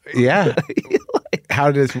incredible. Yeah.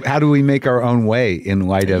 How do we make our own way in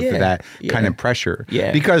light of that kind of pressure?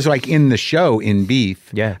 Yeah. Because like in the show, in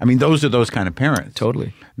Beef, I mean, those are those kind of parents.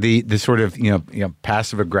 Totally. The sort of,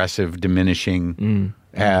 passive aggressive, diminishing,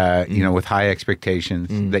 with high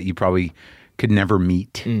expectations that you probably could never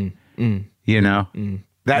meet.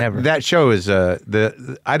 That show is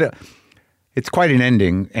it's quite an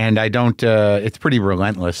ending, and I don't. It's pretty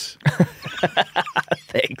relentless.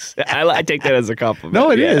 Thanks. I take that as a compliment.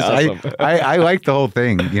 No, it is. Awesome. I like the whole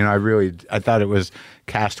thing. I thought it was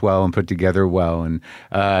cast well and put together well, and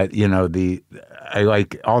I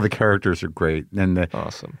like all the characters are great, and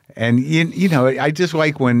awesome. And I just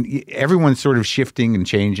like when everyone's sort of shifting and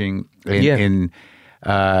changing, and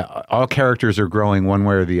all characters are growing one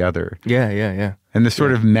way or the other. Yeah. And the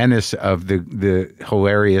sort of menace of the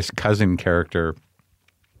hilarious cousin character,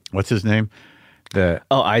 what's his name?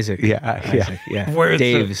 Isaac. Yeah.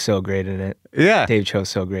 Dave's so great in it. Yeah. Dave Cho's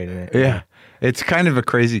so great in it. Yeah. It's kind of a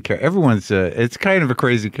crazy character. It's kind of a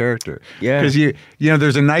crazy character. Yeah. Because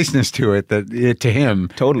there's a niceness to it to him.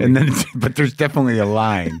 Totally. And then but there's definitely a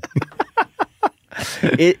line.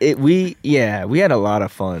 We had a lot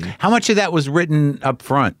of fun. How much of that was written up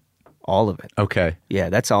front? All of it. Okay. Yeah,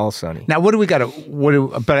 that's all Sonny. Now, what do we got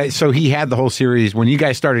to, so he had the whole series. When you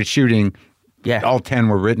guys started shooting, all 10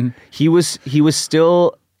 were written? He was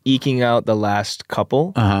still eking out the last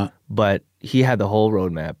couple, but he had the whole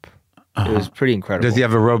roadmap. It was pretty incredible. Does he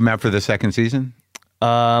have a roadmap for the second season?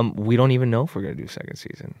 We don't even know if we're going to do second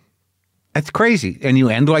season. That's crazy. And you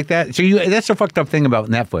end like that? So that's the fucked up thing about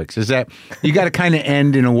Netflix, is that you got to kind of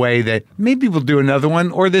end in a way that maybe we'll do another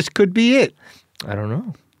one, or this could be it. I don't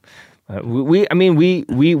know. We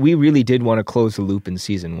really did want to close the loop in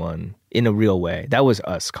season 1. in a real way. That was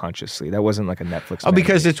us consciously. That wasn't like a Netflix. Oh,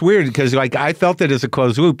 because it's weird because like I felt it as a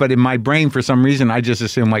closed loop, but in my brain for some reason I just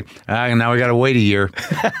assumed like now we got to wait a year,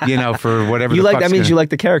 for whatever. You the like that fuck's means gonna... you like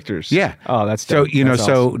the characters. Yeah. Oh, that's so dope. That's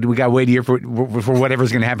so awesome. we got to wait a year for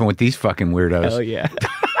whatever's going to happen with these fucking weirdos. Oh yeah.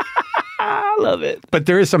 I love it. But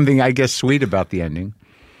there is something I guess sweet about the ending.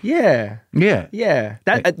 Yeah. Yeah. Yeah.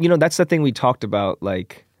 That that's the thing we talked about.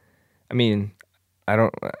 Like, I mean, I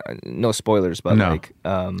don't no spoilers, but No. like,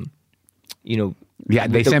 Yeah,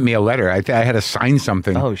 they sent me a letter. I had to sign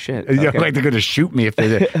something. Oh shit! Okay. Okay. Like they're going to shoot me if they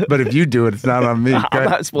did. But if you do it, it's not on me. I'm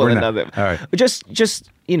not spoiling nothing. All right. But just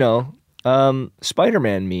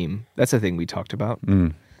Spider-Man meme. That's the thing we talked about.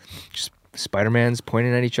 Just Spider-Man's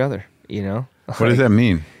pointing at each other. What does that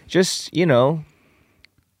mean? Just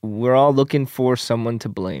we're all looking for someone to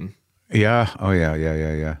blame. Yeah. Oh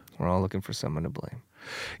yeah. We're all looking for someone to blame.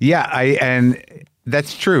 Yeah, and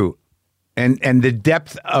that's true. And the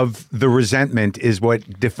depth of the resentment is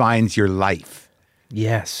what defines your life.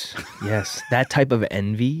 Yes. That type of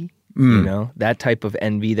envy, that type of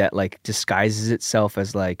envy that like disguises itself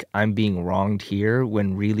as like I'm being wronged here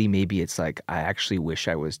when really maybe it's like I actually wish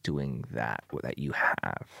I was doing that you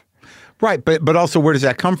have. Right, but also where does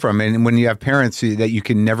that come from? And when you have parents that you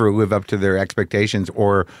can never live up to their expectations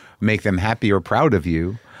or make them happy or proud of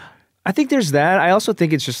you. I think there's that. I also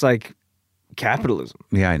think it's just like capitalism.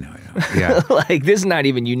 Yeah, I know. Yeah. Like this is not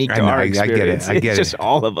even unique to our experience. I get it. It's just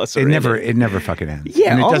all of us are it never fucking ends.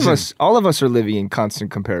 Yeah, and all of us are living in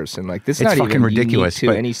constant comparison. Like this is it's not fucking even ridiculous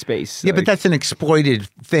unique to any space. Yeah, but that's an exploited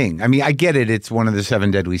thing. I mean, I get it. It's one of the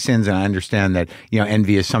 7 deadly sins, and I understand that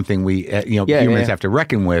envy is something we humans have to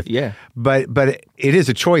reckon with. Yeah. But it is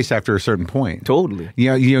a choice after a certain point. Totally.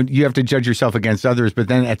 You have to judge yourself against others, but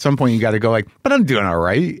then at some point you got to go like, but I'm doing all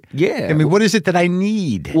right. Yeah. I mean, what is it that I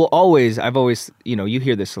need? Well, I've always, you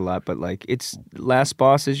hear this a lot, but like it's last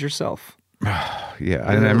boss is yourself. Yeah,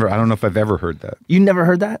 I don't know if I've ever heard that. You never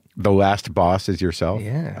heard that? The last boss is yourself?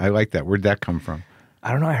 Yeah. I like that. Where'd that come from?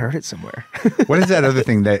 I don't know. I heard it somewhere. What is that other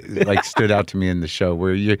thing that like stood out to me in the show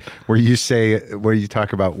where you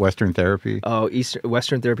talk about Western therapy? Oh,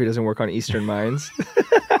 Western therapy doesn't work on Eastern minds.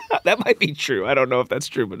 That might be true. I don't know if that's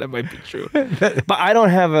true, but that might be true. But I don't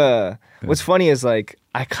have what's funny is like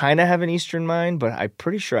I kind of have an Eastern mind, but I'm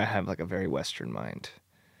pretty sure I have like a very Western mind.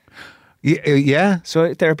 Yeah.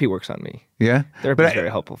 So therapy works on me. Yeah. Therapy is very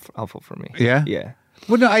helpful for me. Yeah. Yeah.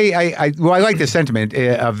 Well, no, I like the sentiment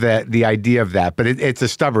of the idea of that, but it's a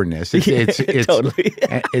stubbornness. It's totally.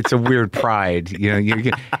 It's a weird pride.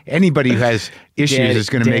 Anybody who has issues is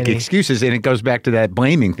going to make excuses, and it goes back to that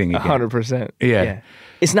blaming thing again. 100%. Yeah.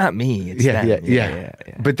 It's not me. It's them. Yeah.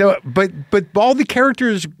 But all the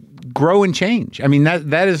characters grow and change. I mean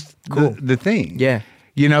that is cool. the thing. Yeah.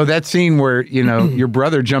 That scene where your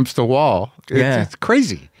brother jumps the wall. It's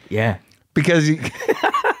crazy. Yeah. Because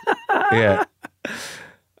yeah.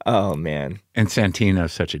 Oh man. And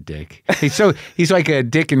Santino's such a dick. He's like a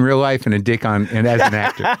dick in real life and a dick and as an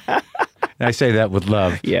actor. And I say that with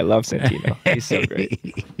love. Yeah, I love Santino. He's so great.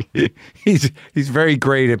 He's very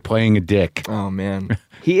great at playing a dick. Oh man.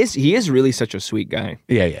 He is really such a sweet guy.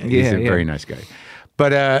 Yeah. He's a very nice guy.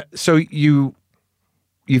 But so you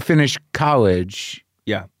finish college.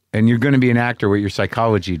 Yeah. And you're going to be an actor with your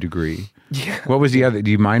psychology degree. Yeah. What was the other? Do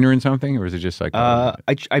you minor in something, or was it just psychology?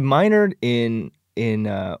 I minored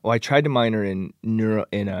I tried to minor in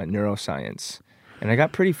neuroscience, and I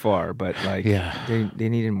got pretty far, but like they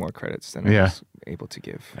needed more credits than I was able to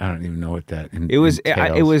give. I don't even know what that entails. It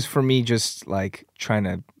It was for me just like trying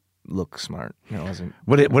to look smart. It wasn't.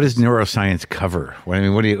 What does neuroscience cover? What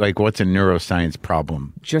do you like? What's a neuroscience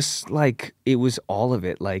problem? Just like it was all of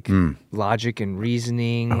it, like logic and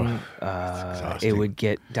reasoning. It would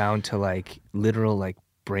get down to like literal like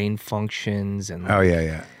brain functions and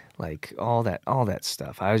like all that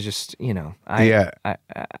stuff. I was just I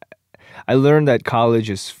learned that college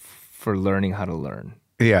is for learning how to learn.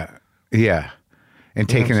 Yeah, and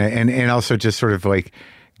taking it and also just sort of like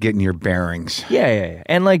getting your bearings. Yeah.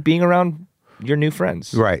 And like being around your new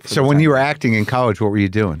friends. Right. So when you were acting in college, what were you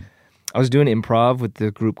doing? I was doing improv with the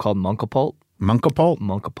group called Munkapult.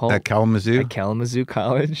 Munkapult? At Kalamazoo? At Kalamazoo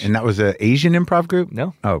College. And that was an Asian improv group?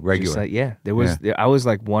 No. Oh, regular. Just like, I was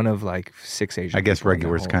like one of like 6 Asian I guess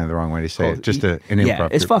regular is kind of the wrong way to say it. Just an improv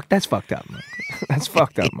group. That's fucked up, Mark. That's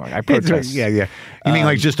fucked up, Mark. I protest. Yeah. You mean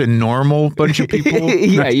like just a normal bunch of people?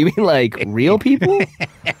 Yeah, you mean like real people?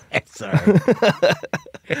 Sorry.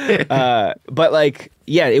 But like,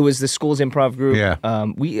 yeah, it was the school's improv group. Yeah.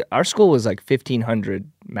 Our school was like 1,500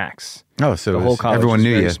 max. Oh, so The it whole was- college everyone was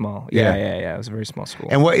knew very you. small. Yeah. Yeah. It was a very small school.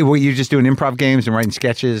 And what were you just doing improv games and writing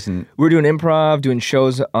sketches and we were doing improv, doing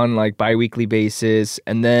shows on like bi-weekly basis,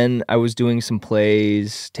 and then I was doing some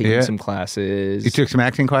plays, taking Yeah. some classes. you took some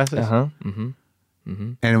acting classes? Uh-huh. Mm-hmm.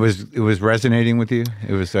 And it was resonating with you?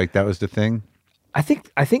 It was like that was the thing? I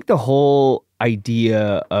think the whole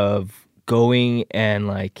idea of going and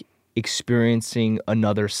like experiencing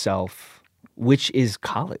another self, which is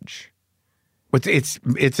college. But it's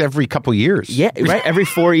every couple years. Yeah, right. Every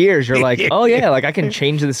 4 years, you're like, oh yeah, like I can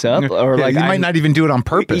change this up, or Yeah, like you might I'm- not even do it on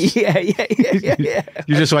purpose. Yeah.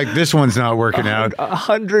 You're just like, this one's not working out.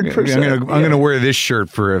 100%. I'm gonna wear this shirt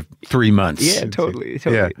for 3 months. Yeah, totally.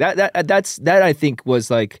 Yeah. That I think was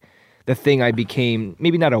like the thing I became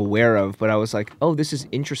maybe not aware of, but I was like, oh, this is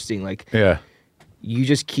interesting. Like, Yeah. you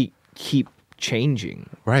just keep changing,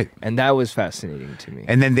 Right. and that was fascinating to me.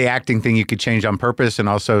 And then the acting thing you could change on purpose, and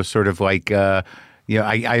also sort of like, I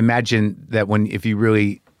imagine that if you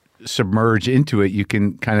really submerge into it, you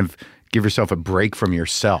can kind of give yourself a break from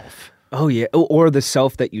yourself. Oh yeah, or the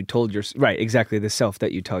self that you told yourself. Right, exactly. The self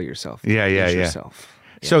that you tell yourself. Yeah. Yourself.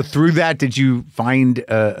 So through that, did you find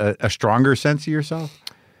a stronger sense of yourself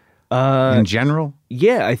in general?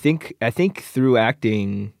 Yeah, I think through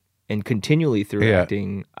acting and continually through Yeah.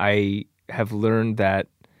 acting, I have learned that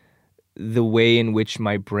the way in which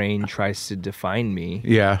my brain tries to define me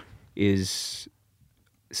Yeah. is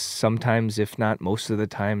sometimes, if not most of the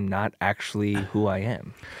time, not actually who I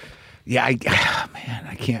am. Yeah, I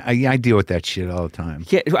can't. I deal with that shit all the time.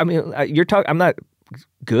 Yeah, I mean, you're talking. I'm not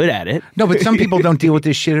good at it. No, but some people don't deal with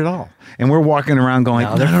this shit at all, and we're walking around going,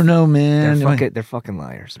 No, "I don't know, man." They're fucking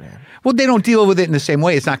liars, man. Well, they don't deal with it in the same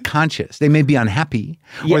way. It's not conscious. They may be unhappy,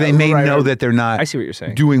 Yeah, or they may right, know right. that they're not. I see what you're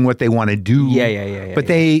saying. Doing what they want to do. Yeah, But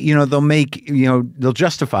they, they'll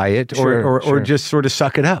justify it, or Sure. just sort of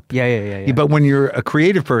suck it up. Yeah. But when you're a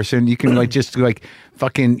creative person, you can just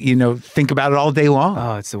fucking think about it all day long.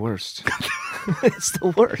 Oh, it's the worst. It's the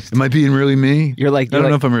worst. Am I being really me? You're like, I don't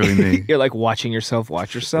know if I'm really me. You're like watching yourself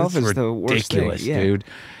watch yourself. It's Is the worst thing. ridiculous, Yeah. dude.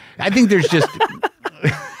 I think there's just.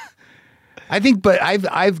 But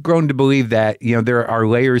I've grown to believe that there are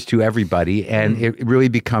layers to everybody, and it really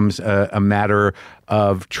becomes a matter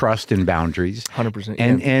of trust and boundaries. 100%.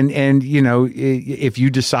 And if you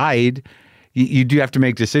decide. You do have to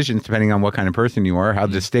make decisions depending on what kind of person you are, how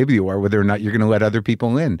stable you are, whether or not you're going to let other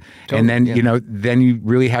people in. Totally, and then, yeah. then you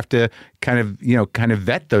really have to kind of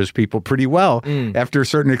vet those people pretty well after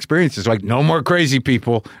certain experiences. Like, no more crazy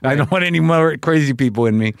people. I don't want any more crazy people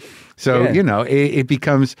in me. So, Yeah. it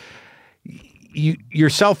becomes,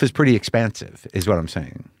 yourself is pretty expansive, is what I'm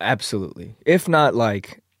saying. Absolutely. If not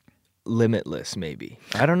like limitless, maybe.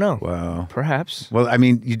 I don't know. Wow. Perhaps. Well, I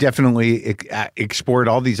mean, you definitely explored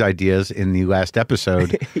all these ideas in the last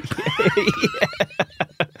episode.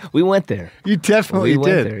 We went there. You definitely We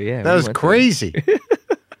went did. there, yeah, That we was went crazy.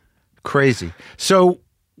 Crazy. So,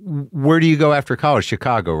 where do you go after college?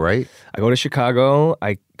 Chicago, right? I go to Chicago.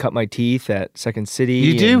 I cut my teeth at Second City.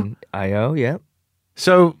 You do? in IO, yeah.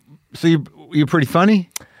 So you're pretty funny?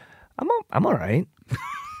 I'm all right.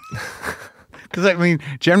 Because I mean,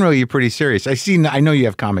 generally you're pretty serious. I know you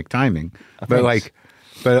have comic timing, but thanks.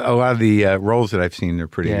 but a lot of the roles that I've seen, they're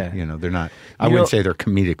pretty. Yeah. They're not. I wouldn't say they're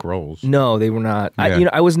comedic roles. No, they were not. Yeah.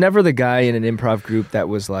 I was never the guy in an improv group that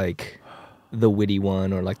was like the witty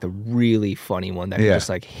one or like the really funny one that could Yeah. just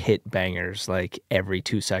like hit bangers like every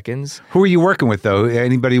 2 seconds. Who are you working with though?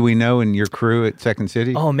 Anybody we know in your crew at Second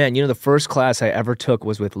City? Oh man, the first class I ever took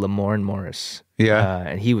was with Lamorne Morris. Yeah.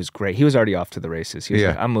 And he was great. He was already off to the races. He was Yeah.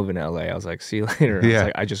 like, I'm moving to LA. I was like, see you later. I Yeah. was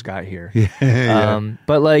like, I just got here. Yeah.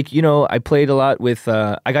 But like, I played a lot with,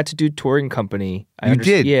 I got to do touring company. You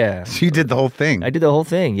did? Yeah. So you did the whole thing. I did the whole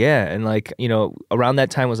thing. Yeah. And like, around that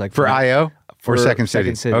time was like. For IO? For Or Second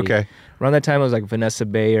City? Okay. Around that time, it was like Vanessa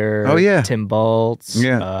Bayer. Oh, yeah. Tim Baltz.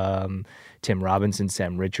 Yeah. Tim Robinson,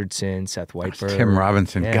 Sam Richardson, Seth Whiteberg. Tim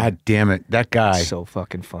Robinson. Yeah. God damn it. That guy. So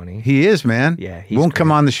fucking funny. He is, man. Yeah, he's won't come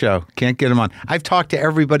great. on the show. Can't get him on. I've talked to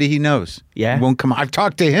everybody he knows. Yeah? He won't come on. I've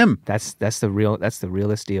talked to him. That's the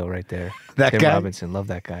realest deal right there. That Tim guy? Robinson, love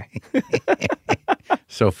that guy.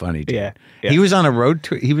 So funny, dude. Yeah. He was on a road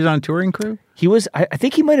tour. He was on a touring crew? He was. I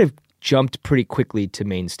think he might have jumped pretty quickly to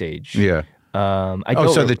main stage. Yeah. I Oh,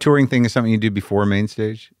 don't so the touring thing is something you do before main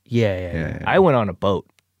stage? yeah. I went on a boat.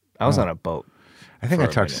 I was on a boat. I think I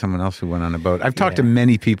For a talked to minute. someone else who went on a boat. I've talked to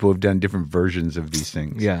many people who've done different versions of these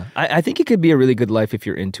things. Yeah, I think it could be a really good life if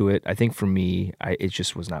you're into it. I think for me, it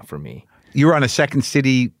just was not for me. You were on a Second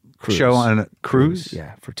City Cruise. show on a cruise?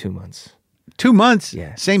 Yeah, for 2 months. 2 months?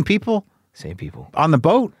 Yeah. Same people? Same people. On the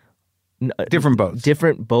boat? Different boats?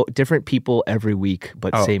 Different people every week,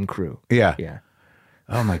 but same crew. Yeah. Yeah.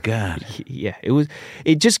 Oh my God. Yeah, it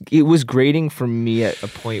was grating for me at a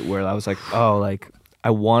point where I was like, oh, like I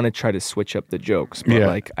want to try to switch up the jokes, but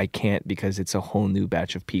like I can't because it's a whole new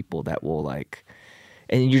batch of people that will like,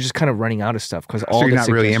 and you're just kind of running out of stuff because all So the you're not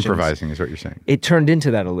really suggestions- improvising, is what you're saying. It turned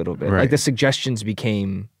into that a little bit. Right. Like the suggestions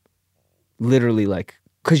became literally like,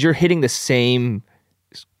 because you're hitting the same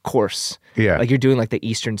course. Yeah. Like you're doing like the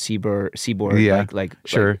Eastern Seaboard, Yeah, like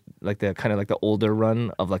sure. like the kind of like the older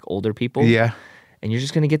run of like older people. Yeah. And you're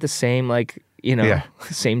just gonna get the same like, you know, Yeah.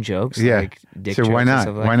 same jokes. Yeah. Like dick So jokes why and not?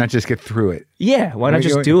 stuff like Why not just get through it? Yeah, why not Why-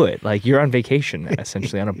 just do it? Like you're on vacation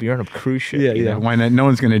essentially you're on a cruise ship. you know? Why not? No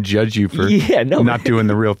one's going to judge you for not doing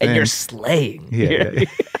the real thing. And you're slaying. Yeah.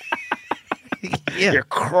 You're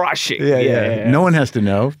crushing. Yeah. No one has to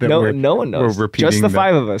know that No one knows. We're repeating Just the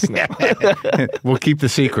five of us know. We'll keep the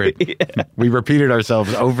secret. We repeated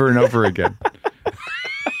ourselves over and over again.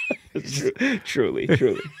 Truly.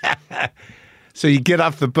 So you get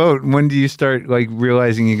off the boat. When do you start like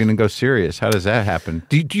realizing you're going to go serious? How does that happen?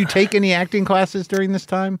 Do you take any acting classes during this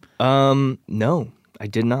time? No, I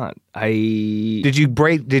did not. Did you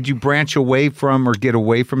branch away from or get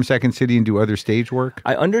away from Second City and do other stage work?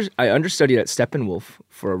 I understudied at Steppenwolf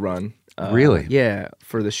for a run. Really? Yeah,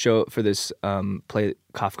 for the show for this play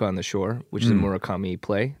Kafka on the Shore, which is a Murakami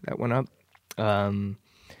play that went up.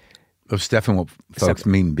 Stephen folks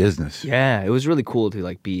mean business. Yeah, it was really cool to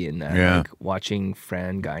like be in that. Yeah. Like watching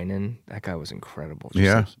Fran Guinan, that guy was incredible.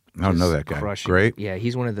 Yeah? I don't know that guy. Crushing. Great. Yeah,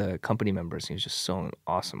 he's one of the company members. He's just so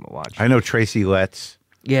awesome to watch. I know Tracy Letts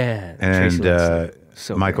Yeah, and Tracy Letts,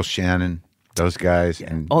 so Michael great. Shannon, those guys. Yeah.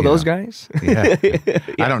 And, Oh, you those know, guys? Yeah.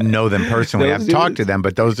 I don't know them personally. Those I've talked dudes? to them,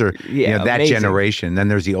 but those are that amazing. generation. Then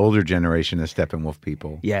there's the older generation of Steppenwolf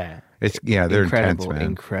people. Yeah. They're incredible, intense, man.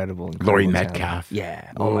 incredible. Laurie talent. Metcalf.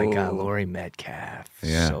 Yeah. Oh my God, Laurie Metcalf.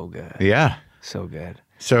 Yeah. So good. Yeah. So good.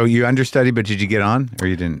 So you understudied, but did you get on or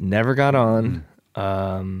you didn't? Never got on.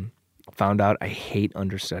 Found out I hate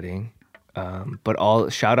understudying. But all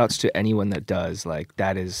shout outs to anyone that does. Like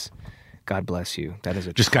that is, God bless you. That is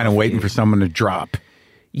a Just kind of waiting for someone to drop.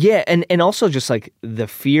 Yeah, and also just like the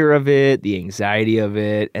fear of it, the anxiety of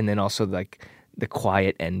it, and then also like the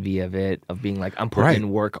quiet envy of it, of being like, I'm putting in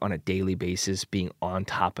work on a daily basis, being on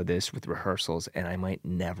top of this with rehearsals, and I might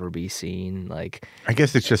never be seen. Like, I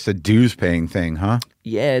guess it's just a dues paying thing, huh?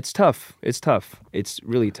 yeah, it's tough. It's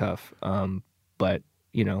really tough. But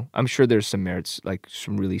you know, I'm sure there's some merits, like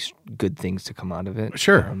some really good things to come out of it.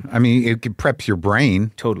 Sure. I mean, it preps your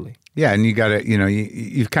brain. Totally. Yeah, and you got to,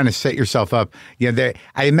 you've kind of set yourself up. Yeah,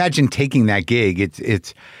 I imagine taking that gig.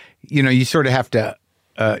 It's, you sort of have to.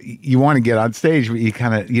 You want to get on stage, but you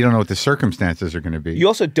don't know what the circumstances are going to be. You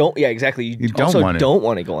also don't. Yeah, exactly. You don't also want to. don't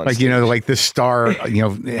want to go on like stage. like the star,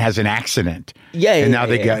 has an accident. Yeah, and now yeah,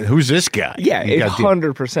 they yeah. got who's this guy? Yeah, You gotta do-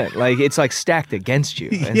 100%. Like it's like stacked against you,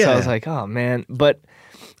 and so I was like, oh man. But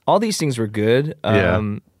all these things were good.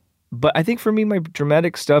 Yeah. But I think for me, my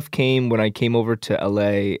dramatic stuff came when I came over to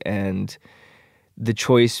LA, and the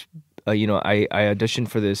choice. I auditioned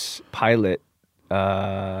for this pilot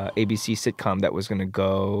ABC sitcom that was going to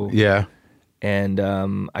go. Yeah. And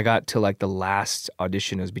I got to like the last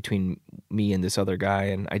audition. It was between me and this other guy,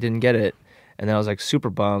 and I didn't get it. And then I was like super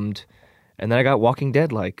bummed. And then I got Walking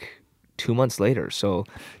Dead like 2 months later. So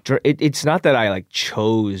it's not that I like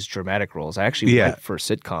chose dramatic roles. I actually went for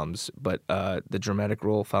sitcoms, but the dramatic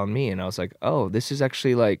role found me, and I was like, oh, this is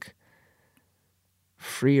actually like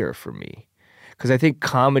freer for me. Because I think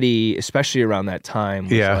comedy, especially around that time,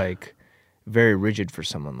 was like very rigid for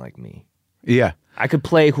someone like me. Yeah. I could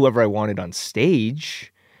play whoever I wanted on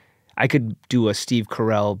stage. I could do a Steve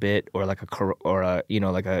Carell bit or like a Colbert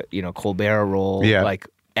role, like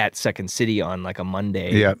at Second City on like a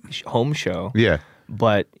Monday home show. Yeah.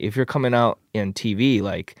 But if you're coming out in TV,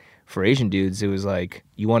 like for Asian dudes, it was like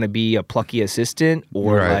you want to be a plucky assistant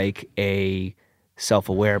or like a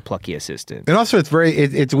self-aware plucky assistant. And also,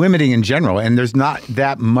 it's limiting in general, and there's not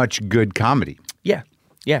that much good comedy. Yeah,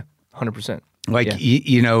 100%. Like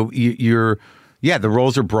you're. Yeah, the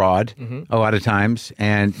roles are broad a lot of times,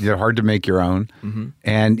 and they're hard to make your own.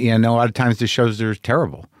 And a lot of times the shows are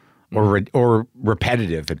terrible or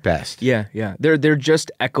repetitive at best. Yeah. They're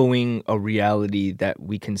just echoing a reality that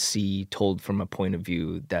we can see told from a point of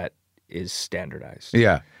view that is standardized.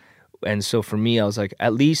 Yeah. And so for me, I was like,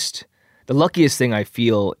 at least the luckiest thing I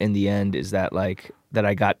feel in the end is that that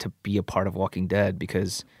I got to be a part of Walking Dead,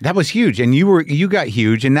 because that was huge, and you got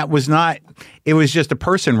huge, and that was not. It was just a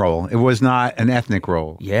person role. It was not an ethnic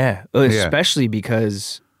role. Yeah, especially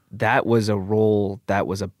because that was a role that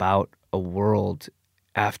was about a world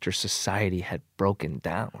after society had broken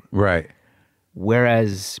down. Right.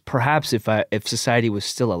 Whereas perhaps if society was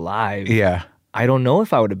still alive, I don't know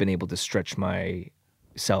if I would have been able to stretch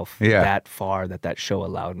myself Yeah. that far that show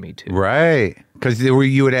allowed me to. Right. Because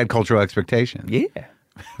you would add cultural expectations. Yeah.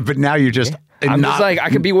 But now you're just I'm just like, I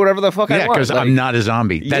can be whatever the fuck I yeah, want. because Like, I'm not a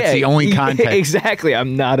zombie. That's yeah, the only context. Exactly.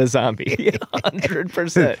 I'm not a zombie.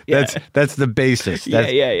 100%. Yeah. That's the basis. Yeah,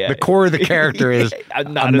 That's, yeah. The core of the character is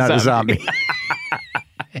I'm I'm not a zombie.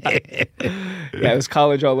 Yeah, it was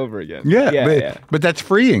college all over again. But that's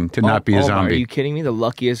freeing to not be a zombie. Are you kidding me? The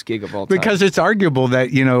luckiest gig of all time. Because it's arguable that,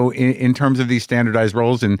 in terms of these standardized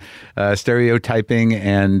roles and stereotyping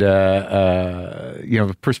and,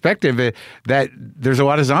 perspective, that there's a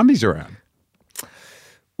lot of zombies around.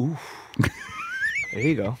 Ooh. There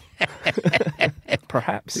you go.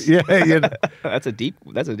 Perhaps. Yeah. That's a deep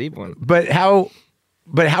one. But how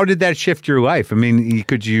did that shift your life? I mean,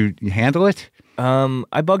 could you handle it?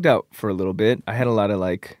 I bugged out for a little bit. I had a lot of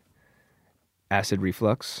like acid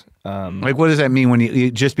reflux. Like, what does that mean when you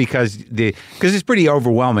just because it's pretty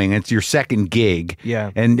overwhelming. It's your second gig. Yeah.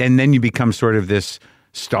 And then you become sort of this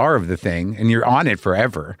star of the thing and you're on it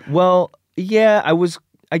forever. Well, yeah,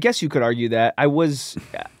 I guess you could argue that I was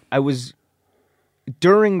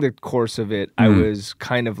during the course of it, I was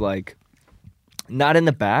kind of like not in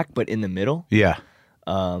the back, but in the middle. Yeah.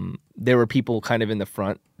 There were people kind of in the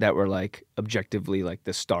front that were like objectively like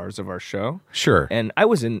the stars of our show. Sure. And I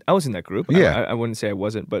was in that group. Yeah. I wouldn't say I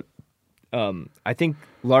wasn't, but I think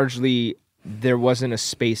largely there wasn't a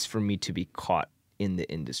space for me to be caught in the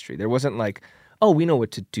industry. There wasn't like, oh, we know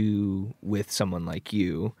what to do with someone like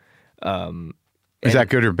you. Is that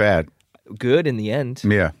good or bad? Good in the end.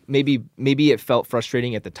 Yeah. Maybe it felt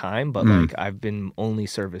frustrating at the time, but like I've been only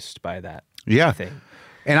serviced by that thing.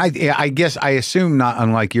 And I guess I assume not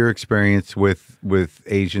unlike your experience with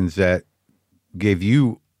Asians that gave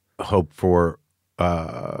you hope for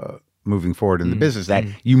moving forward in the business, that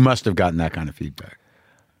you must have gotten that kind of feedback.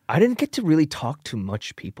 I didn't get to really talk to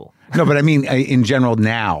much people. No, but I mean in general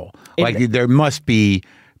now, there must be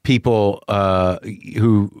people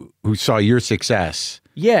who saw your success.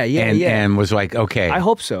 Yeah, and was like, okay, I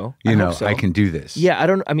hope so. I can do this. Yeah, I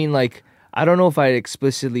don't know if I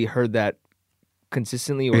explicitly heard that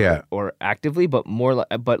consistently or actively, but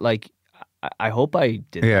I hope I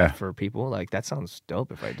did that for people. Like, that sounds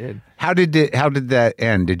dope if I did. How did that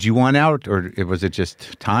end? Did you want out, or was it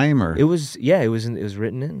just time? Or it was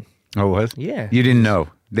written in. Oh, it was? Yeah. You didn't know?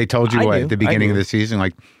 They told you at the beginning of the season,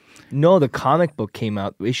 like. No, the comic book came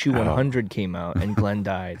out. Issue 100 came out, and Glenn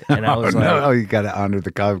died. And I was like, "No, you got to honor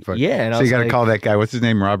the comic book." Yeah, and so you got to call that guy. What's his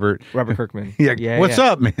name? Robert Kirkman. What's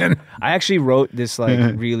up, man? I actually wrote this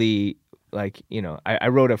really I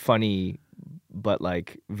wrote a funny but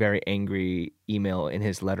like very angry email in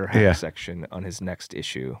his letterhead section on his next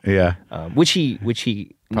issue. Yeah, which he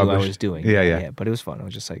knew I was doing. Yeah. But it was fun. I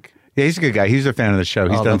was just like, yeah, he's a good guy. He's a fan of the show.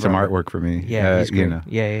 He's done some artwork for me. Yeah, he's great.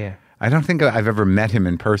 Yeah. I don't think I've ever met him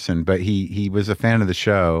in person, but he was a fan of the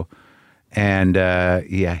show, and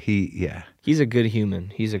he's a good human.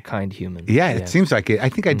 He's a kind human. Yeah, it seems like it. I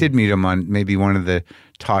think I did meet him on maybe one of the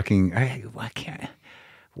talking. It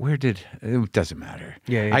doesn't matter.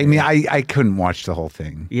 I couldn't watch the whole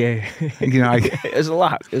thing. Yeah, it was a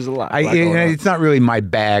lot. It's not really my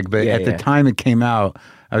bag, but at the time it came out,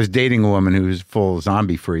 I was dating a woman who was full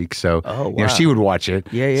zombie freak, so she would watch it.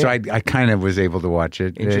 Yeah. So I kind of was able to watch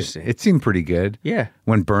it. Interesting. It seemed pretty good. Yeah.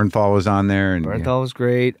 When Bernthal was on there, and Bernthal was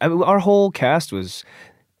great. I mean, our whole cast was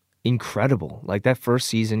incredible. Like that first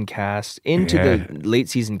season cast into the late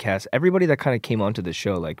season cast, everybody that kind of came onto the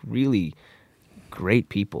show, like really great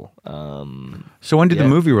people. So when did the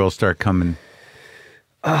movie roles start coming?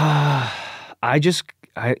 If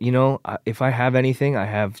I have anything, I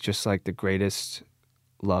have just like the greatest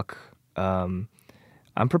luck. I'm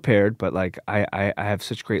prepared, but like I have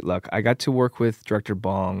such great luck. I got to work with director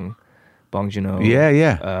Bong Joon-ho.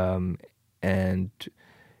 Yeah. And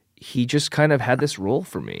he just kind of had this role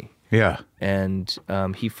for me. Yeah. And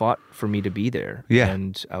he fought for me to be there. Yeah.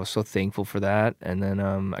 And I was so thankful for that. And then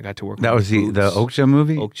I got to work that with was the Okja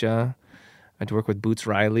movie? Okja. I had to work with Boots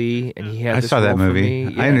Riley, and he had this I saw that role movie.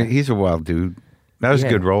 For me. Yeah. He's a wild dude. That was a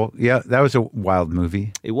good role. Yeah, that was a wild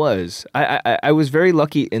movie. It was. I was very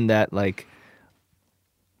lucky in that, like,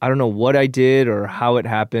 I don't know what I did or how it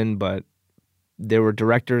happened, but there were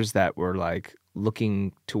directors that were like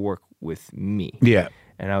looking to work with me. Yeah.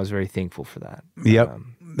 And I was very thankful for that. Yep.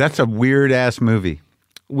 That's a weird ass movie.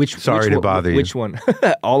 Sorry to bother you. Which one?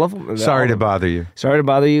 All of them? Sorry to bother you. Sorry to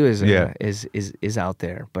bother you is out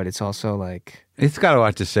there, but it's also like, it's got a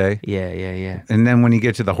lot to say. Yeah. And then when you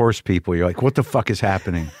get to the horse people, you're like, what the fuck is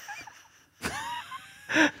happening?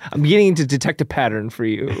 I'm beginning to detect a pattern for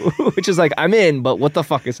you, which is like I'm in, but what the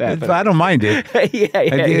fuck is happening? I don't mind it.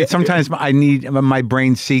 yeah. Sometimes I need my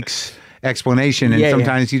brain seeks explanation, and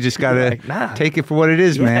sometimes you just gotta take it for what it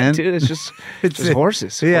is, man. Dude, it's just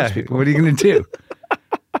horses. Yeah, horse people. what are you gonna do?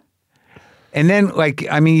 And then, like,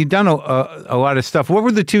 I mean, you've done a lot of stuff. What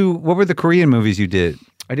were the Korean movies you did?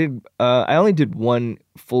 I only did one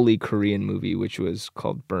fully Korean movie, which was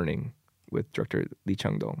called Burning with director Lee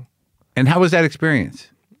Chang-dong. And how was that experience?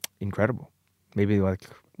 Incredible. Maybe like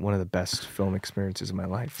one of the best film experiences of my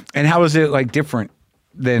life. And how was it like different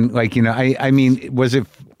than like, you know, I mean, was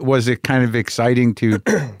it kind of exciting to,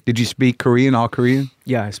 did you speak Korean, all Korean?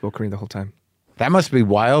 Yeah, I spoke Korean the whole time. That must be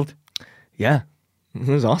wild. Yeah, it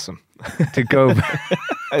was awesome. To go.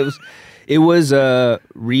 It was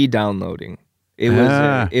re-downloading.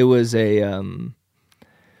 It was a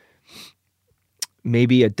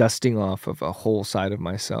maybe a dusting off of a whole side of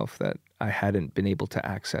myself that I hadn't been able to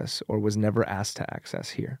access or was never asked to access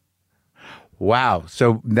here. Wow.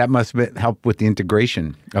 So that must help with the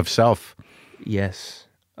integration of self. Yes,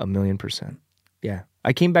 1,000,000%. Yeah.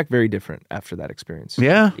 I came back very different after that experience.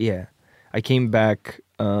 Yeah? Yeah. I came back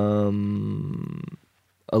a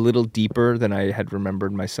little deeper than I had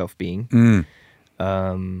remembered myself being.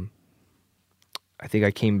 I think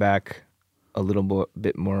I came back a little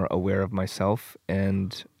bit more aware of myself,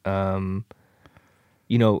 and in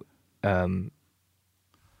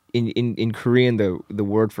Korean the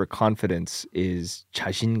word for confidence is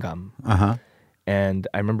자신감. And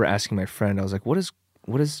I remember asking my friend, I was like, what does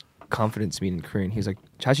confidence mean in Korean? He's like,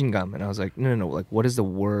 자신감. And I was like, no, like what is the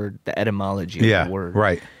word, the etymology of the word?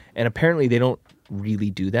 Right. And apparently they don't really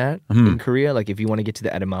do that in Korea. Like if you want to get to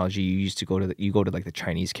the etymology, you go to like the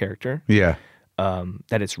Chinese character. Yeah.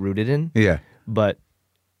 That it's rooted in. Yeah. But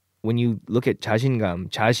when you look at 자신감,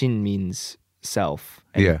 자신 means self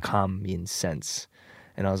and 감 means sense.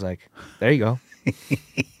 And I was like, there you go. I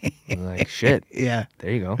was like, shit. Yeah.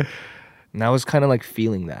 There you go. And I was kind of like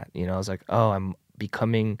feeling that, you know, I was like, oh, I'm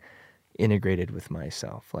becoming integrated with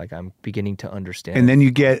myself. Like I'm beginning to understand. And then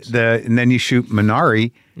you and then you shoot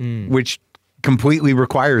Minari, which completely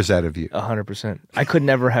requires that of you. 100%. I could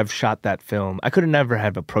never have shot that film. I could never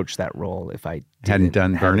have approached that role if I hadn't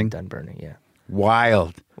done Burning. Yeah.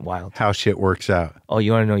 Wild. How shit works out. Oh,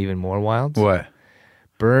 you want to know even more wild? What?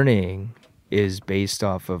 Burning is based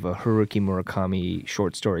off of a Haruki Murakami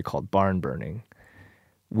short story called Barn Burning,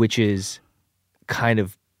 which is kind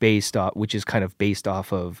of based off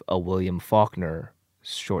of a William Faulkner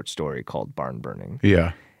short story called Barn Burning.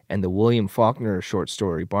 Yeah. And the William Faulkner short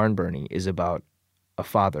story, Barn Burning, is about a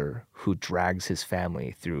father who drags his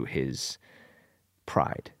family through his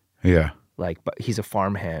pride. Yeah. Like, but he's a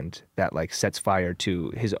farmhand that like sets fire to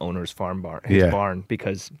his owner's barn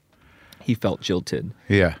because he felt jilted.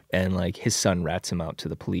 Yeah. And like his son rats him out to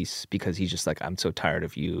the police because he's just like, I'm so tired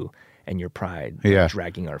of you and your pride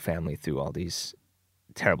dragging our family through all these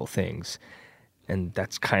terrible things. And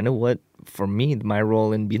that's kind of what, for me, my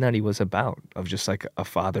role in Minari was about, of just like a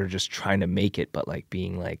father just trying to make it, but like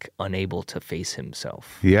being like unable to face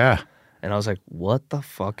himself. Yeah. And I was like, what the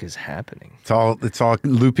fuck is happening? It's all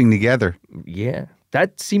looping together. Yeah.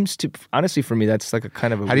 That seems to, honestly, for me, that's like a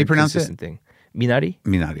kind of a How do you pronounce consistent thing. Minari?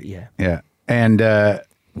 Minari. Yeah. Yeah. And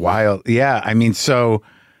wild. Yeah. I mean, so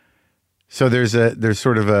there's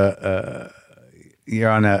sort of you're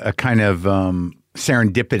on a kind of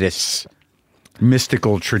serendipitous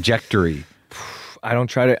mystical trajectory. I don't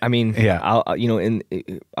try to. I mean,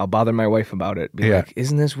 I'll bother my wife about it. Be like,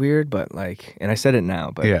 isn't this weird? But like, and I said it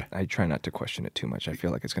now, but I try not to question it too much. I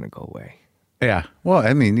feel like it's going to go away. Yeah. Well,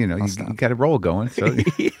 I mean, you got a roll going. So.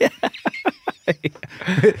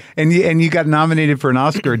 and you got nominated for an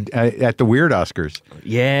Oscar at the Weird Oscars.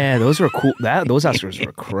 Yeah, those were cool. Those Oscars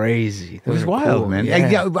were crazy. It was wild, cool, man.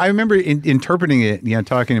 Yeah. I remember interpreting it,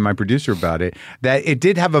 talking to my producer about it, that it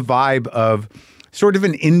did have a vibe of sort of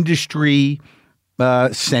an industry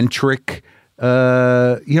centric,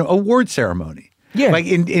 award ceremony. Yeah. Like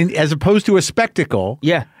in as opposed to a spectacle.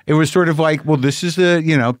 Yeah. It was sort of like, well, this is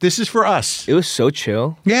this is for us. It was so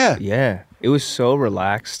chill. Yeah. Yeah. It was so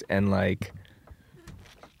relaxed and like.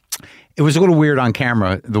 It was a little weird on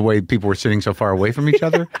camera, the way people were sitting so far away from each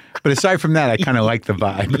other. But aside from that, I kind of liked the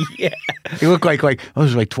vibe. Yeah. It looked like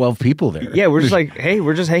there's like 12 people there. Yeah, we're just like, hey,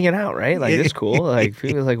 we're just hanging out, right? Like, it's cool. Like,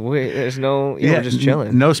 people like, wait, there's no, we're just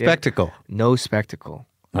chilling. No spectacle. No spectacle.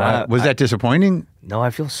 Was that disappointing? No, I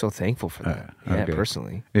feel so thankful for that. Okay.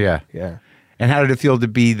 Personally. Yeah. Yeah. And how did it feel to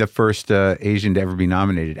be the first Asian to ever be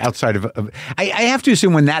nominated? Outside of I have to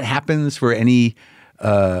assume when that happens for any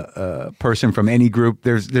person from any group,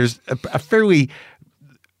 there's a fairly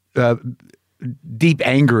deep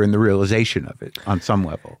anger in the realization of it on some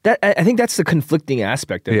level. That I think that's the conflicting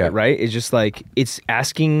aspect of Yeah. it, right? It's just like it's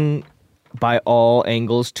asking by all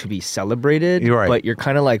angles to be celebrated, You're right. but you're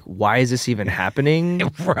kind of like, why is this even happening?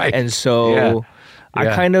 Right. And so Yeah. I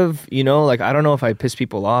Yeah. kind of, like, I don't know if I piss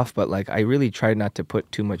people off, but like I really try not to put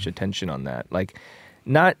too much attention on that. Like,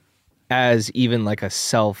 not as even like a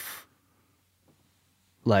self,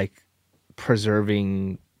 like,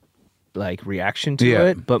 preserving, like, reaction to Yeah.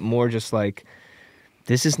 it, but more just like,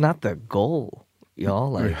 this is not the goal,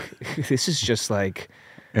 y'all. Like, this is just like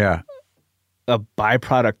Yeah. a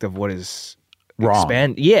byproduct of what is Wrong.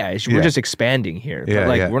 We're Yeah. just expanding here. Yeah, But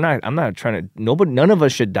like, yeah. I'm not trying to, none of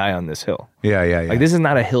us should die on this hill. Yeah. Like, this is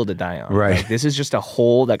not a hill to die on. Right. Like, this is just a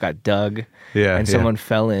hole that got dug Yeah, and yeah. someone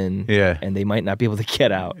fell in Yeah. and they might not be able to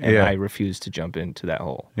get out. And Yeah. I refuse to jump into that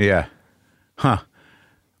hole. Yeah. Huh.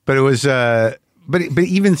 But it was, but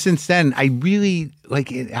even since then, I really,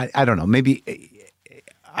 like, I don't know, maybe,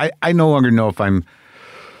 I no longer know if I'm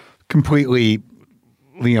completely,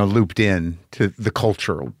 looped in to the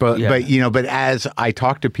culture. But, Yeah. but as I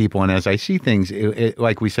talk to people and as I see things,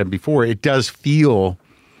 like we said before, it does feel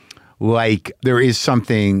like there is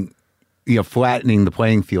something, flattening the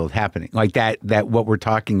playing field happening. Like that what we're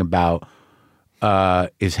talking about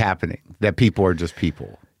is happening, that people are just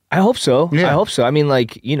people. I hope so. Yeah. I hope so. I mean,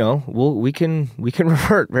 like, we can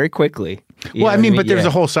revert very quickly. You Well, know I mean, what but there's Yeah.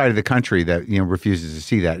 a whole side of the country that refuses to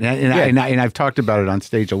see that, and I've talked about it on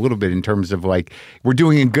stage a little bit in terms of like we're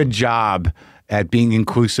doing a good job at being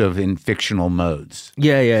inclusive in fictional modes.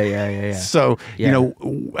 Yeah. So Yeah.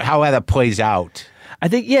 how that plays out. I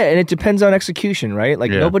think, and it depends on execution, right? Like,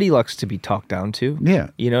 Yeah. nobody likes to be talked down to. Yeah.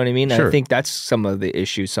 You know what I mean? And Sure. I think that's some of the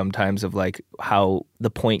issues sometimes of like how the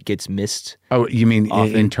point gets missed. Oh, you mean in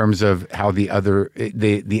Often. terms of how the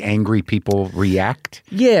angry people react?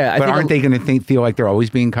 Yeah. But aren't they going to feel like they're always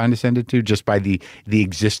being condescended to just by the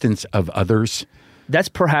existence of others? That's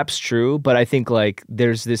perhaps true, but I think like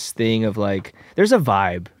there's this thing of like there's a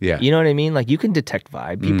vibe. Yeah. You know what I mean? Like you can detect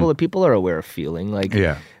vibe. People are aware of feeling. Like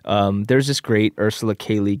Yeah. There's this great Ursula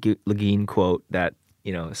K. Le Guin quote that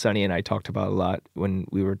Sonny and I talked about a lot when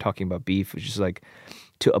we were talking about beef, which is like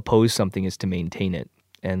to oppose something is to maintain it,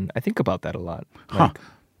 and I think about that a lot. Like,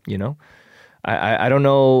 I don't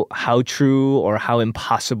know how true or how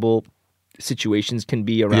impossible situations can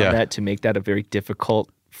be around Yeah. that to make that a very difficult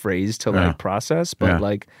phrase to Yeah. like process, but Yeah.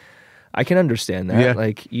 like I can understand that. Yeah.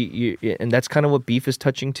 Like you, and that's kind of what beef is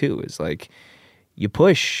touching too. Is like you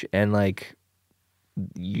push and like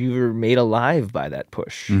you're made alive by that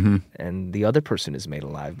push, and the other person is made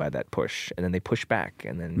alive by that push, and then they push back,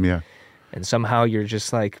 and then Yeah. and somehow you're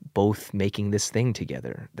just like both making this thing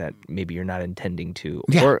together that maybe you're not intending to,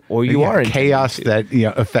 Yeah. or you Yeah, are intending chaos to. that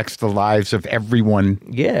affects the lives of everyone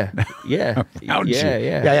Yeah, around you.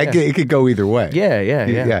 yeah. It could go either way.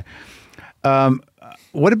 Yeah.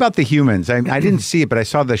 What about the humans? I didn't see it, but I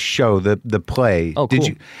saw the show, the play. Oh, Did cool.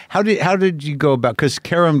 you? How did you go about? Because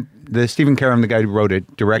Stephen Karam, the guy who wrote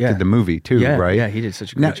it, directed Yeah. the movie too, Yeah, right? yeah, he did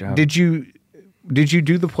such a great Now, job. did you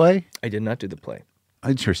do the play? I did not do the play.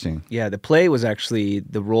 Interesting. Yeah, the play was actually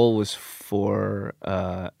the role was for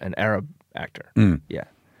an Arab actor. Yeah,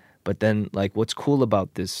 but then like what's cool about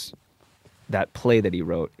that play that he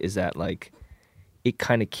wrote is that like it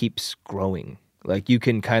kind of keeps growing. Like you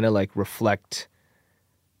can kind of like reflect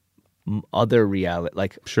other reality,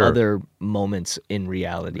 like Sure. other moments in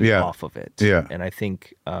reality Yeah. off of it. Yeah. And I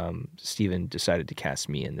think Steven decided to cast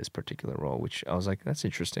me in this particular role, which I was like, that's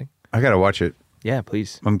interesting. I gotta watch it. Yeah,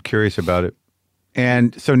 please. I'm curious about it.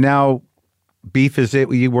 And so now, Beef is it?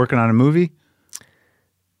 Were you working on a movie?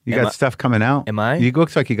 You Am got I- stuff coming out. am I? You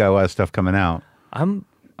looks like you got a lot of stuff coming out.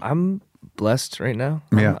 I'm blessed right now.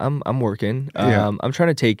 Yeah. I'm working. Yeah. I'm trying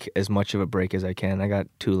to take as much of a break as I can. I got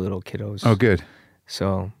 2 little kiddos. Oh, good.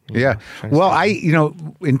 So Yeah. trying to Well,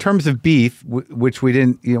 stay- in terms of Beef, which we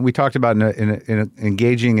didn't, we talked about in an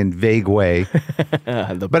engaging and vague way.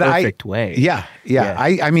 the But perfect way. Yeah. Yeah.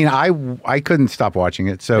 I mean, I couldn't stop watching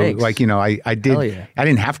it. So, Thanks. like, I did. Hell yeah. I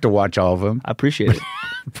didn't have to watch all of them. I appreciate it.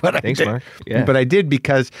 But Thanks, I did, Mark. Yeah. But I did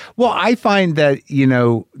because, well, I find that,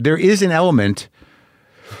 there is an element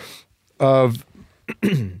of,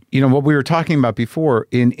 what we were talking about before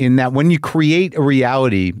in that when you create a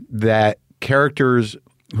reality that characters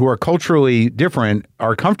who are culturally different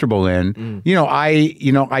are comfortable in,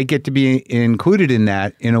 I get to be included in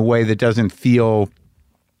that in a way that doesn't feel,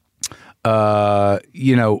 like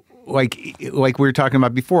we were talking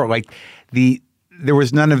about before, like there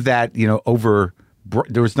was none of that,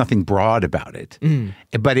 there was nothing broad about it,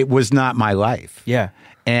 but it was not my life. Yeah.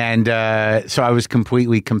 And so I was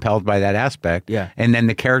completely compelled by that aspect. Yeah. And then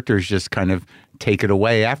the characters just kind of take it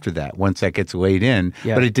away after that once that gets laid in.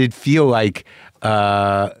 Yeah. But it did feel like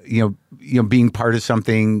being part of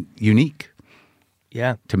something unique.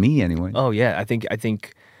 Yeah. To me, anyway. Oh yeah, I think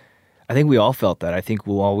we all felt that. I think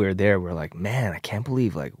while we were there, we're like, man, I can't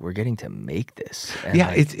believe like we're getting to make this. And yeah,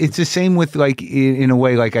 like, it's the same with like in a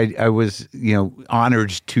way like I was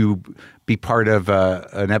honored to be part of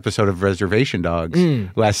an episode of Reservation Dogs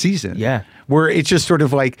last season. Yeah, where it's just sort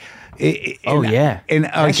of like. And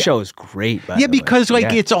that show is great. By the way. Because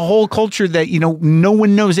it's a whole culture that no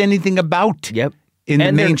one knows anything about. Yep. In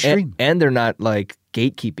the mainstream, and they're not like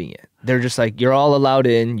gatekeeping it. They're just like, you're all allowed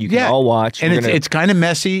in. You can all watch. And it's kind of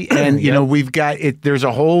messy. And, we've got it. There's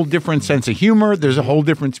a whole different sense of humor. There's a whole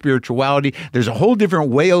different spirituality. There's a whole different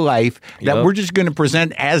way of life that we're just going to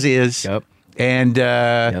present as is. Yep. And,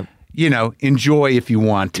 enjoy if you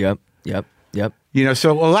want. Yep.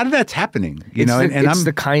 So a lot of that's happening, it's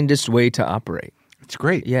the kindest way to operate. It's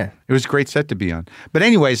great. Yeah. It was a great set to be on. But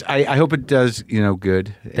anyways, I hope it does,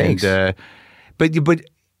 good. Thanks. And, but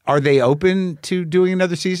are they open to doing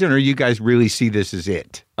another season, or you guys really see this as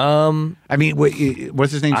it? I mean,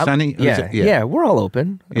 what's his name? Sonny? Yeah, we're all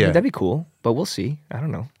open. I mean, Yeah. that'd be cool, but we'll see. I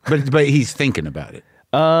don't know. But he's thinking about it.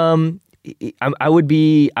 I would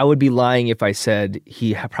be lying if I said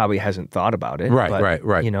he probably hasn't thought about it. Right, but,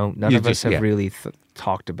 right. None of us have really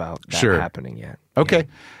talked about that happening yet. Okay. Yeah.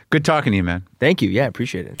 Good talking to you, man. Thank you. Yeah,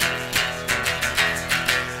 appreciate it.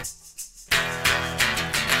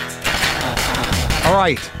 All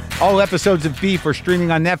right. All episodes of Beef are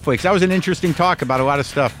streaming on Netflix. That was an interesting talk about a lot of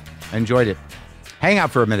stuff. I enjoyed it. Hang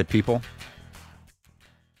out for a minute, people.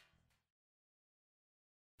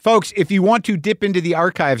 Folks, if you want to dip into the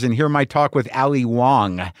archives and hear my talk with Ali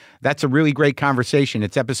Wong, that's a really great conversation.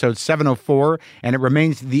 It's episode 704, and it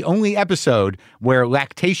remains the only episode where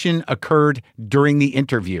lactation occurred during the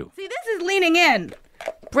interview. See, this is leaning in.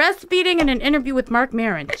 Breastfeeding in an interview with Marc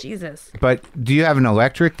Maron. Jesus. But do you have an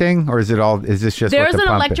electric thing, or is this just There's what the an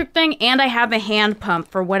pump electric thing, and I have a hand pump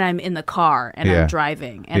for when I'm in the car and I'm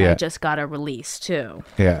driving, and I just got a release too.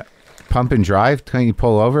 Yeah. Pump and drive? Can you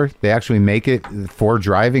pull over? They actually make it for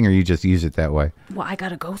driving, or you just use it that way? Well, I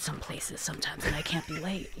gotta go some places sometimes, and I can't be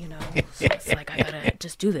late. So it's like I gotta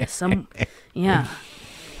just do this. Yeah.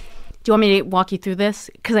 Do you want me to walk you through this?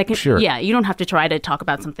 Because I can. Sure. Yeah, you don't have to try to talk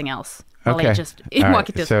about something else. Okay. I'll just All walk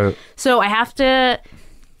you right. through. So I have to.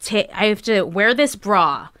 I have to wear this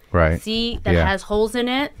bra. Right. See that has holes in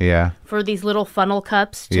it. Yeah. For these little funnel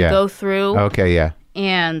cups to go through. Okay. Yeah.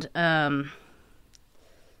 And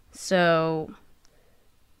so.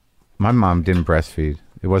 My mom didn't breastfeed.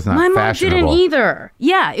 It was not my mom fashionable. didn't either.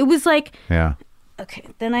 Yeah, it was like. Yeah. Okay,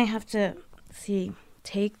 then I have to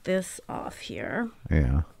take this off here.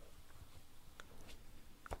 Yeah.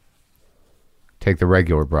 Take the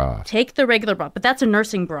regular bra off. Take the regular bra, but that's a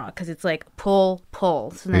nursing bra because it's like pull,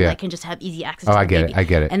 so then I can just have easy access to I the get baby. it. I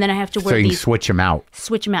get it. And then I have to wear so you these. can switch them out.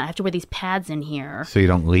 Switch them out. I have to wear these pads in here so you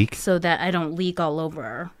don't leak. so that I don't leak all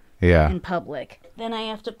over in public. Then I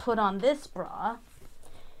have to put on this bra.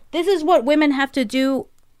 This is what women have to do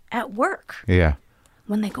at work. Yeah.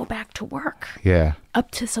 When they go back to work. Yeah. Up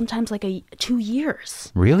to sometimes like 2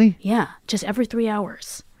 years. Really? Yeah, just every 3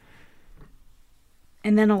 hours.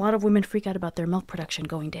 And then a lot of women freak out about their milk production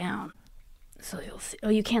going down. So you'll see. Oh,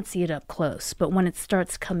 you can't see it up close, but when it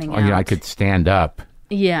starts coming out. Yeah, I could stand up.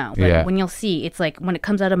 Yeah, but when you'll see, it's like when it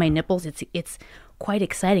comes out of my nipples, it's quite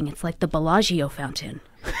exciting. It's like the Bellagio fountain.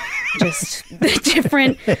 Just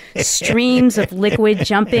different streams of liquid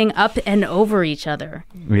jumping up and over each other.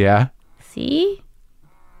 Yeah. See?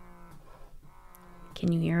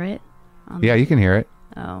 Can you hear it? Yeah, you can hear it.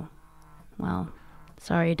 Oh, well,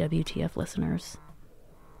 sorry, WTF listeners.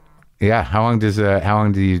 Yeah. How long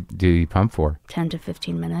do you pump for? 10 to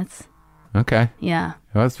 15 minutes. Okay. Yeah.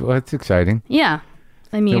 Well, that's exciting. Yeah.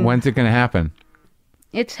 I mean, So when's it going to happen?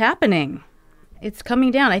 It's happening. It's coming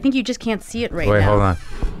down. I think you just can't see it right now. Wait, hold on.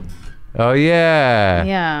 Oh yeah.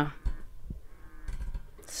 Yeah.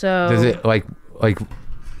 So Does it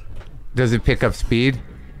does it pick up speed?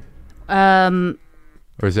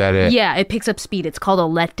 Or is that it? Yeah, it picks up speed. It's called a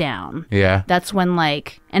letdown. Yeah. That's when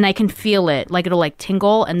and I can feel it, like it'll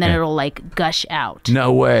tingle and then it'll gush out.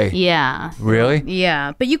 No way. Yeah. Really?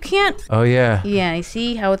 Yeah, but you can't. Oh yeah. Yeah, you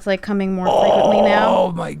see how it's coming more frequently now?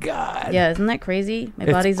 Oh my god. Yeah, isn't that crazy? My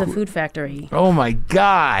body's a food factory. Oh my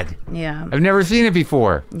god. Yeah. I've never seen it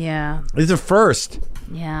before. Yeah. It's a first.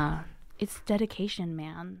 Yeah. It's dedication,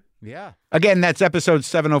 man. Yeah. Again, that's episode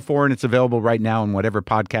 704, and it's available right now in whatever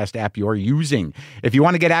podcast app you're using. If you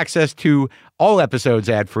want to get access to all episodes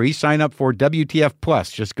ad-free, sign up for WTF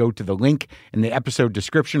Plus. Just go to the link in the episode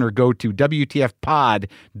description or go to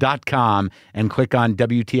WTFpod.com and click on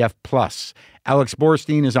WTF Plus. Alex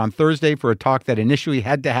Borstein is on Thursday for a talk that initially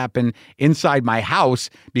had to happen inside my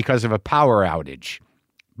house because of a power outage.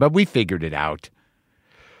 But we figured it out.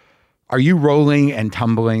 Are you rolling and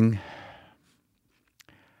tumbling?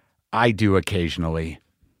 I do occasionally.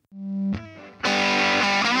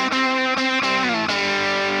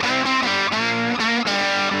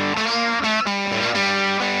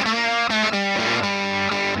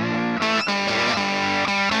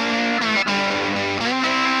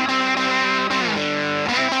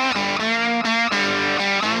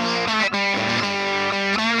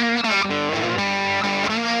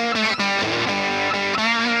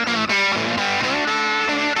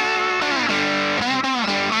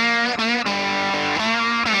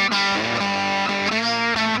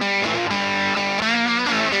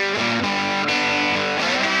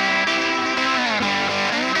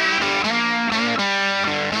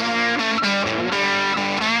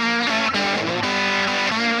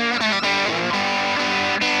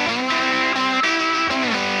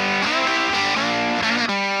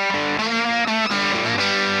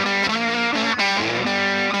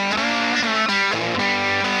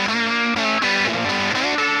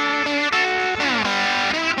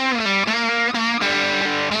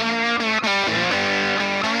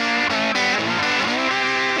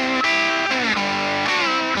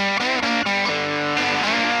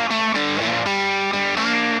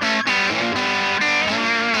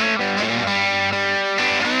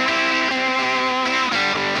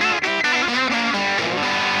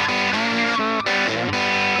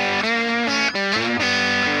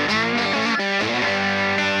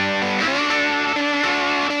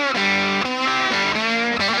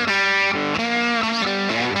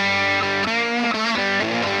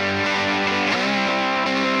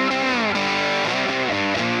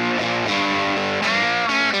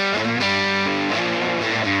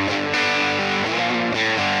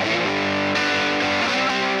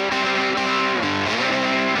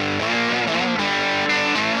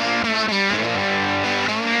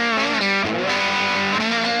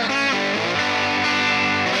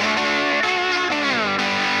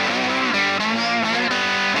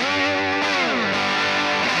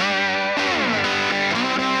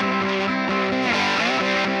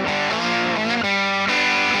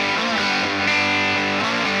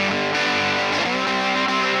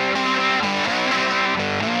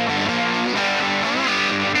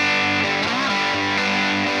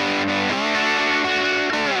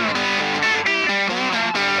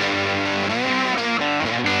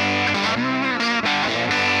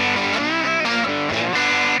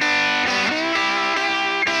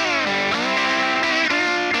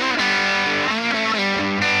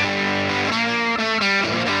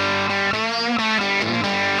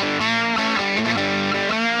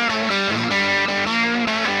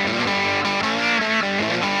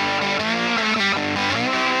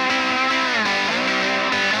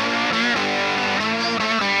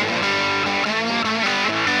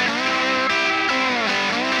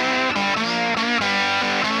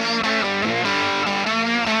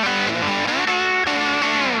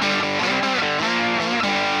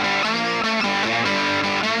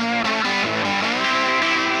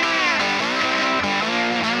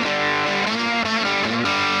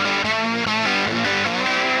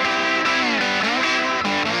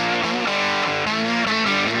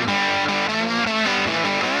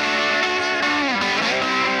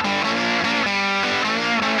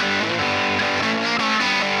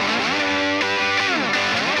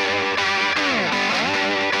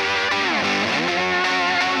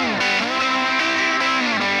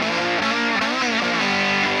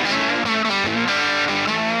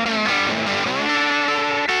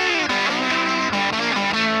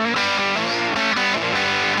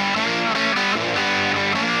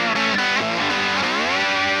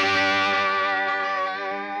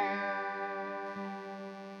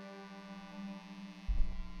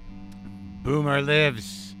 Boomer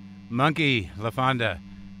lives. Monkey, LaFonda,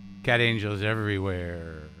 cat angels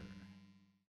everywhere.